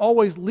grace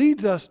always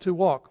leads us to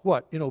walk,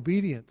 what? In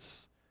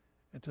obedience,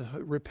 and to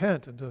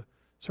repent, and to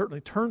certainly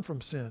turn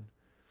from sin.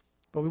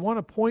 But we want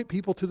to point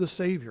people to the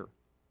Savior.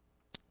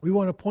 We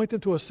want to point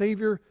them to a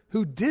Savior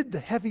who did the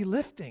heavy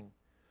lifting.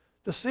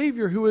 The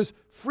Savior who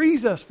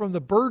frees us from the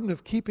burden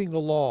of keeping the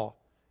law.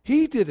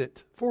 He did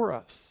it for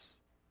us.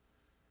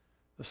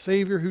 The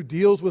Savior who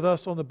deals with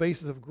us on the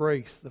basis of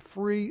grace, the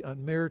free,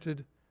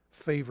 unmerited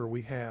favor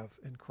we have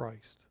in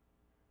Christ.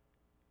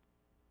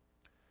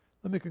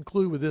 Let me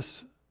conclude with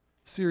this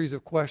series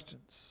of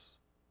questions.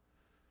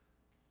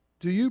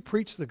 Do you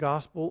preach the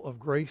gospel of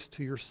grace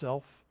to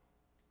yourself?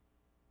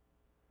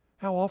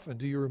 How often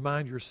do you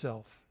remind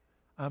yourself,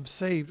 I'm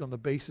saved on the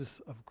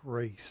basis of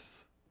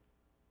grace?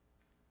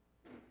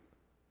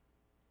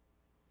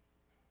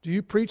 Do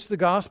you preach the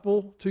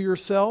gospel to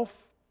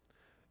yourself?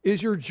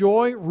 Is your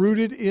joy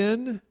rooted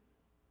in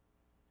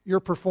your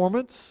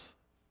performance?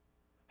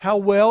 How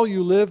well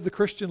you live the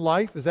Christian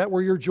life? Is that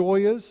where your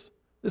joy is?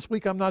 This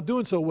week I'm not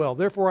doing so well,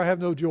 therefore I have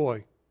no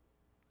joy.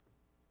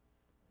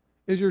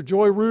 Is your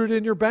joy rooted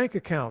in your bank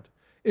account?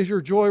 Is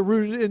your joy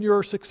rooted in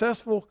your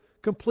successful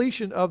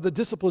completion of the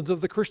disciplines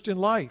of the Christian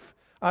life?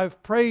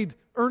 I've prayed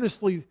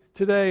earnestly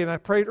today and I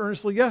prayed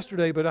earnestly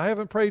yesterday, but I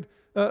haven't prayed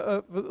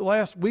the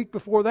last week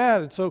before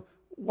that, and so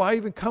why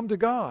even come to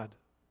God?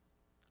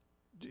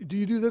 Do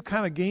you do the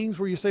kind of games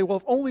where you say,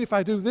 well, if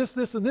I do this,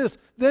 this, and this,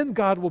 then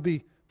God will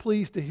be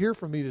pleased to hear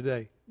from me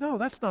today? No,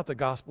 that's not the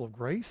gospel of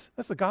grace.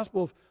 That's the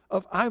gospel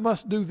of I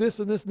must do this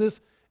and this and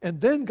this,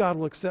 and then God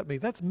will accept me.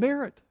 That's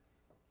merit.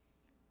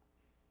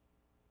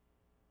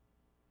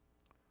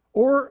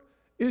 Or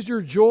is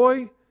your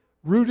joy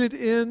rooted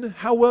in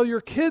how well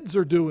your kids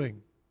are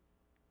doing?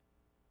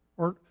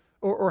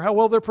 Or how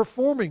well they're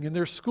performing in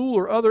their school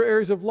or other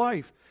areas of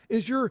life?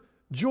 Is your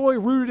joy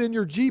rooted in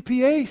your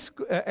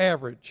GPA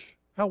average?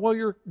 How well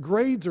your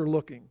grades are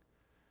looking?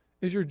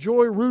 Is your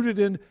joy rooted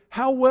in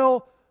how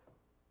well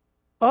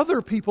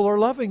other people are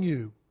loving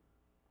you?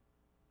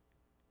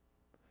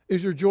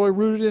 Is your joy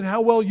rooted in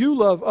how well you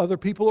love other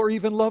people or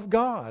even love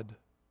God?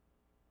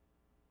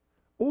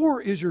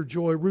 Or is your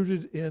joy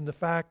rooted in the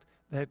fact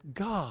that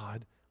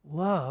God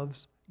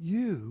loves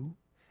you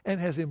and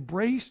has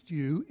embraced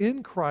you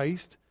in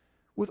Christ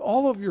with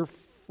all of your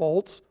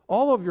faults,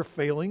 all of your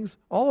failings,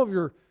 all of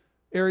your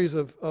areas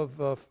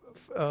of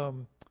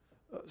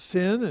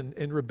sin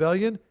and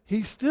rebellion?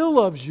 He still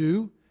loves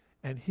you,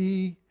 and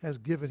He has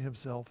given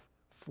Himself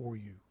for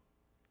you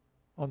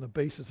on the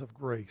basis of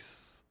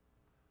grace.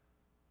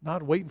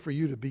 Not waiting for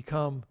you to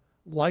become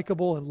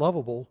likable and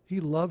lovable. He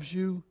loves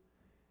you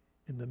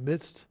in the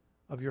midst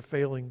of your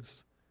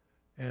failings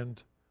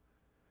and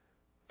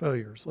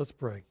failures. Let's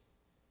pray.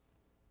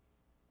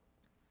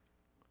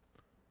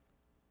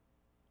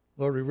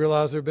 Lord, we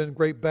realize there have been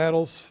great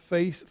battles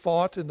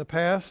fought in the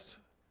past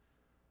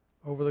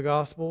over the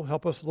gospel.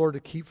 Help us, Lord, to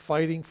keep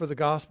fighting for the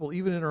gospel,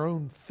 even in our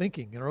own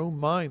thinking, in our own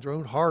minds, our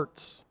own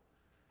hearts.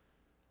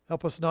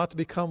 Help us not to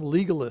become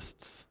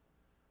legalists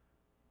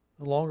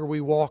the longer we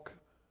walk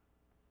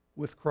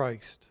with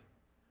Christ.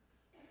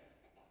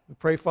 We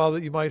pray, Father,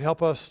 that you might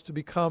help us to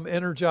become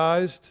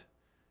energized,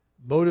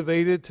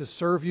 motivated to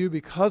serve you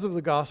because of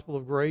the gospel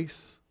of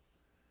grace.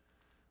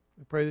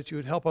 We pray that you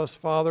would help us,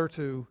 Father,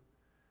 to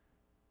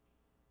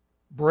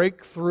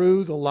break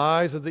through the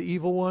lies of the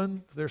evil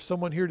one. There's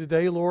someone here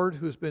today, Lord,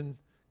 who's been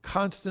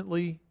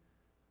constantly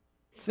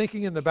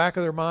thinking in the back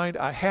of their mind,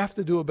 I have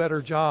to do a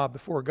better job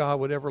before God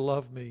would ever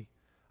love me.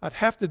 I'd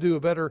have to do a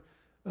better,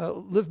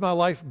 live my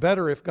life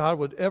better if God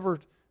would ever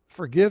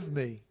forgive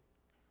me.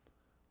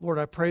 Lord,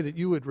 I pray that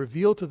you would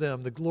reveal to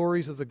them the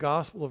glories of the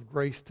gospel of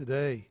grace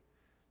today,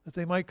 that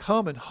they might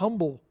come in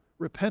humble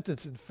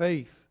repentance and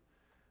faith,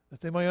 that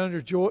they might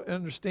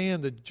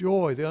understand the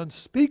joy, the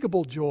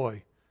unspeakable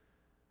joy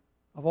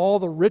of all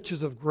the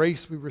riches of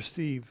grace we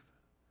receive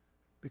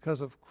because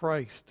of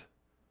Christ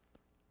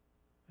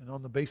and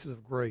on the basis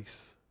of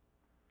grace.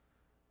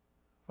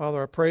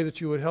 Father, I pray that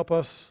you would help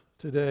us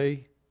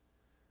today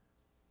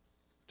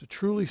to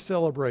truly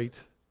celebrate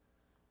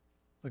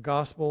the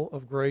gospel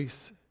of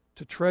grace,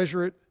 to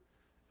treasure it,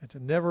 and to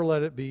never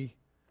let it be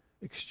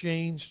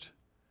exchanged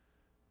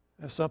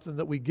as something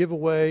that we give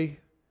away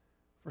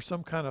for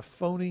some kind of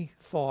phony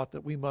thought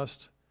that we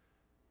must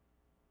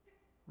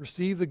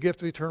receive the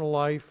gift of eternal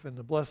life and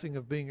the blessing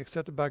of being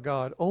accepted by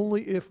God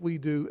only if we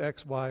do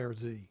X, Y, or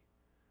Z.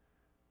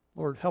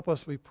 Lord, help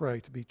us, we pray,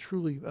 to be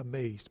truly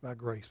amazed by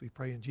grace. We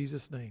pray in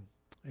Jesus' name.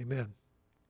 Amen.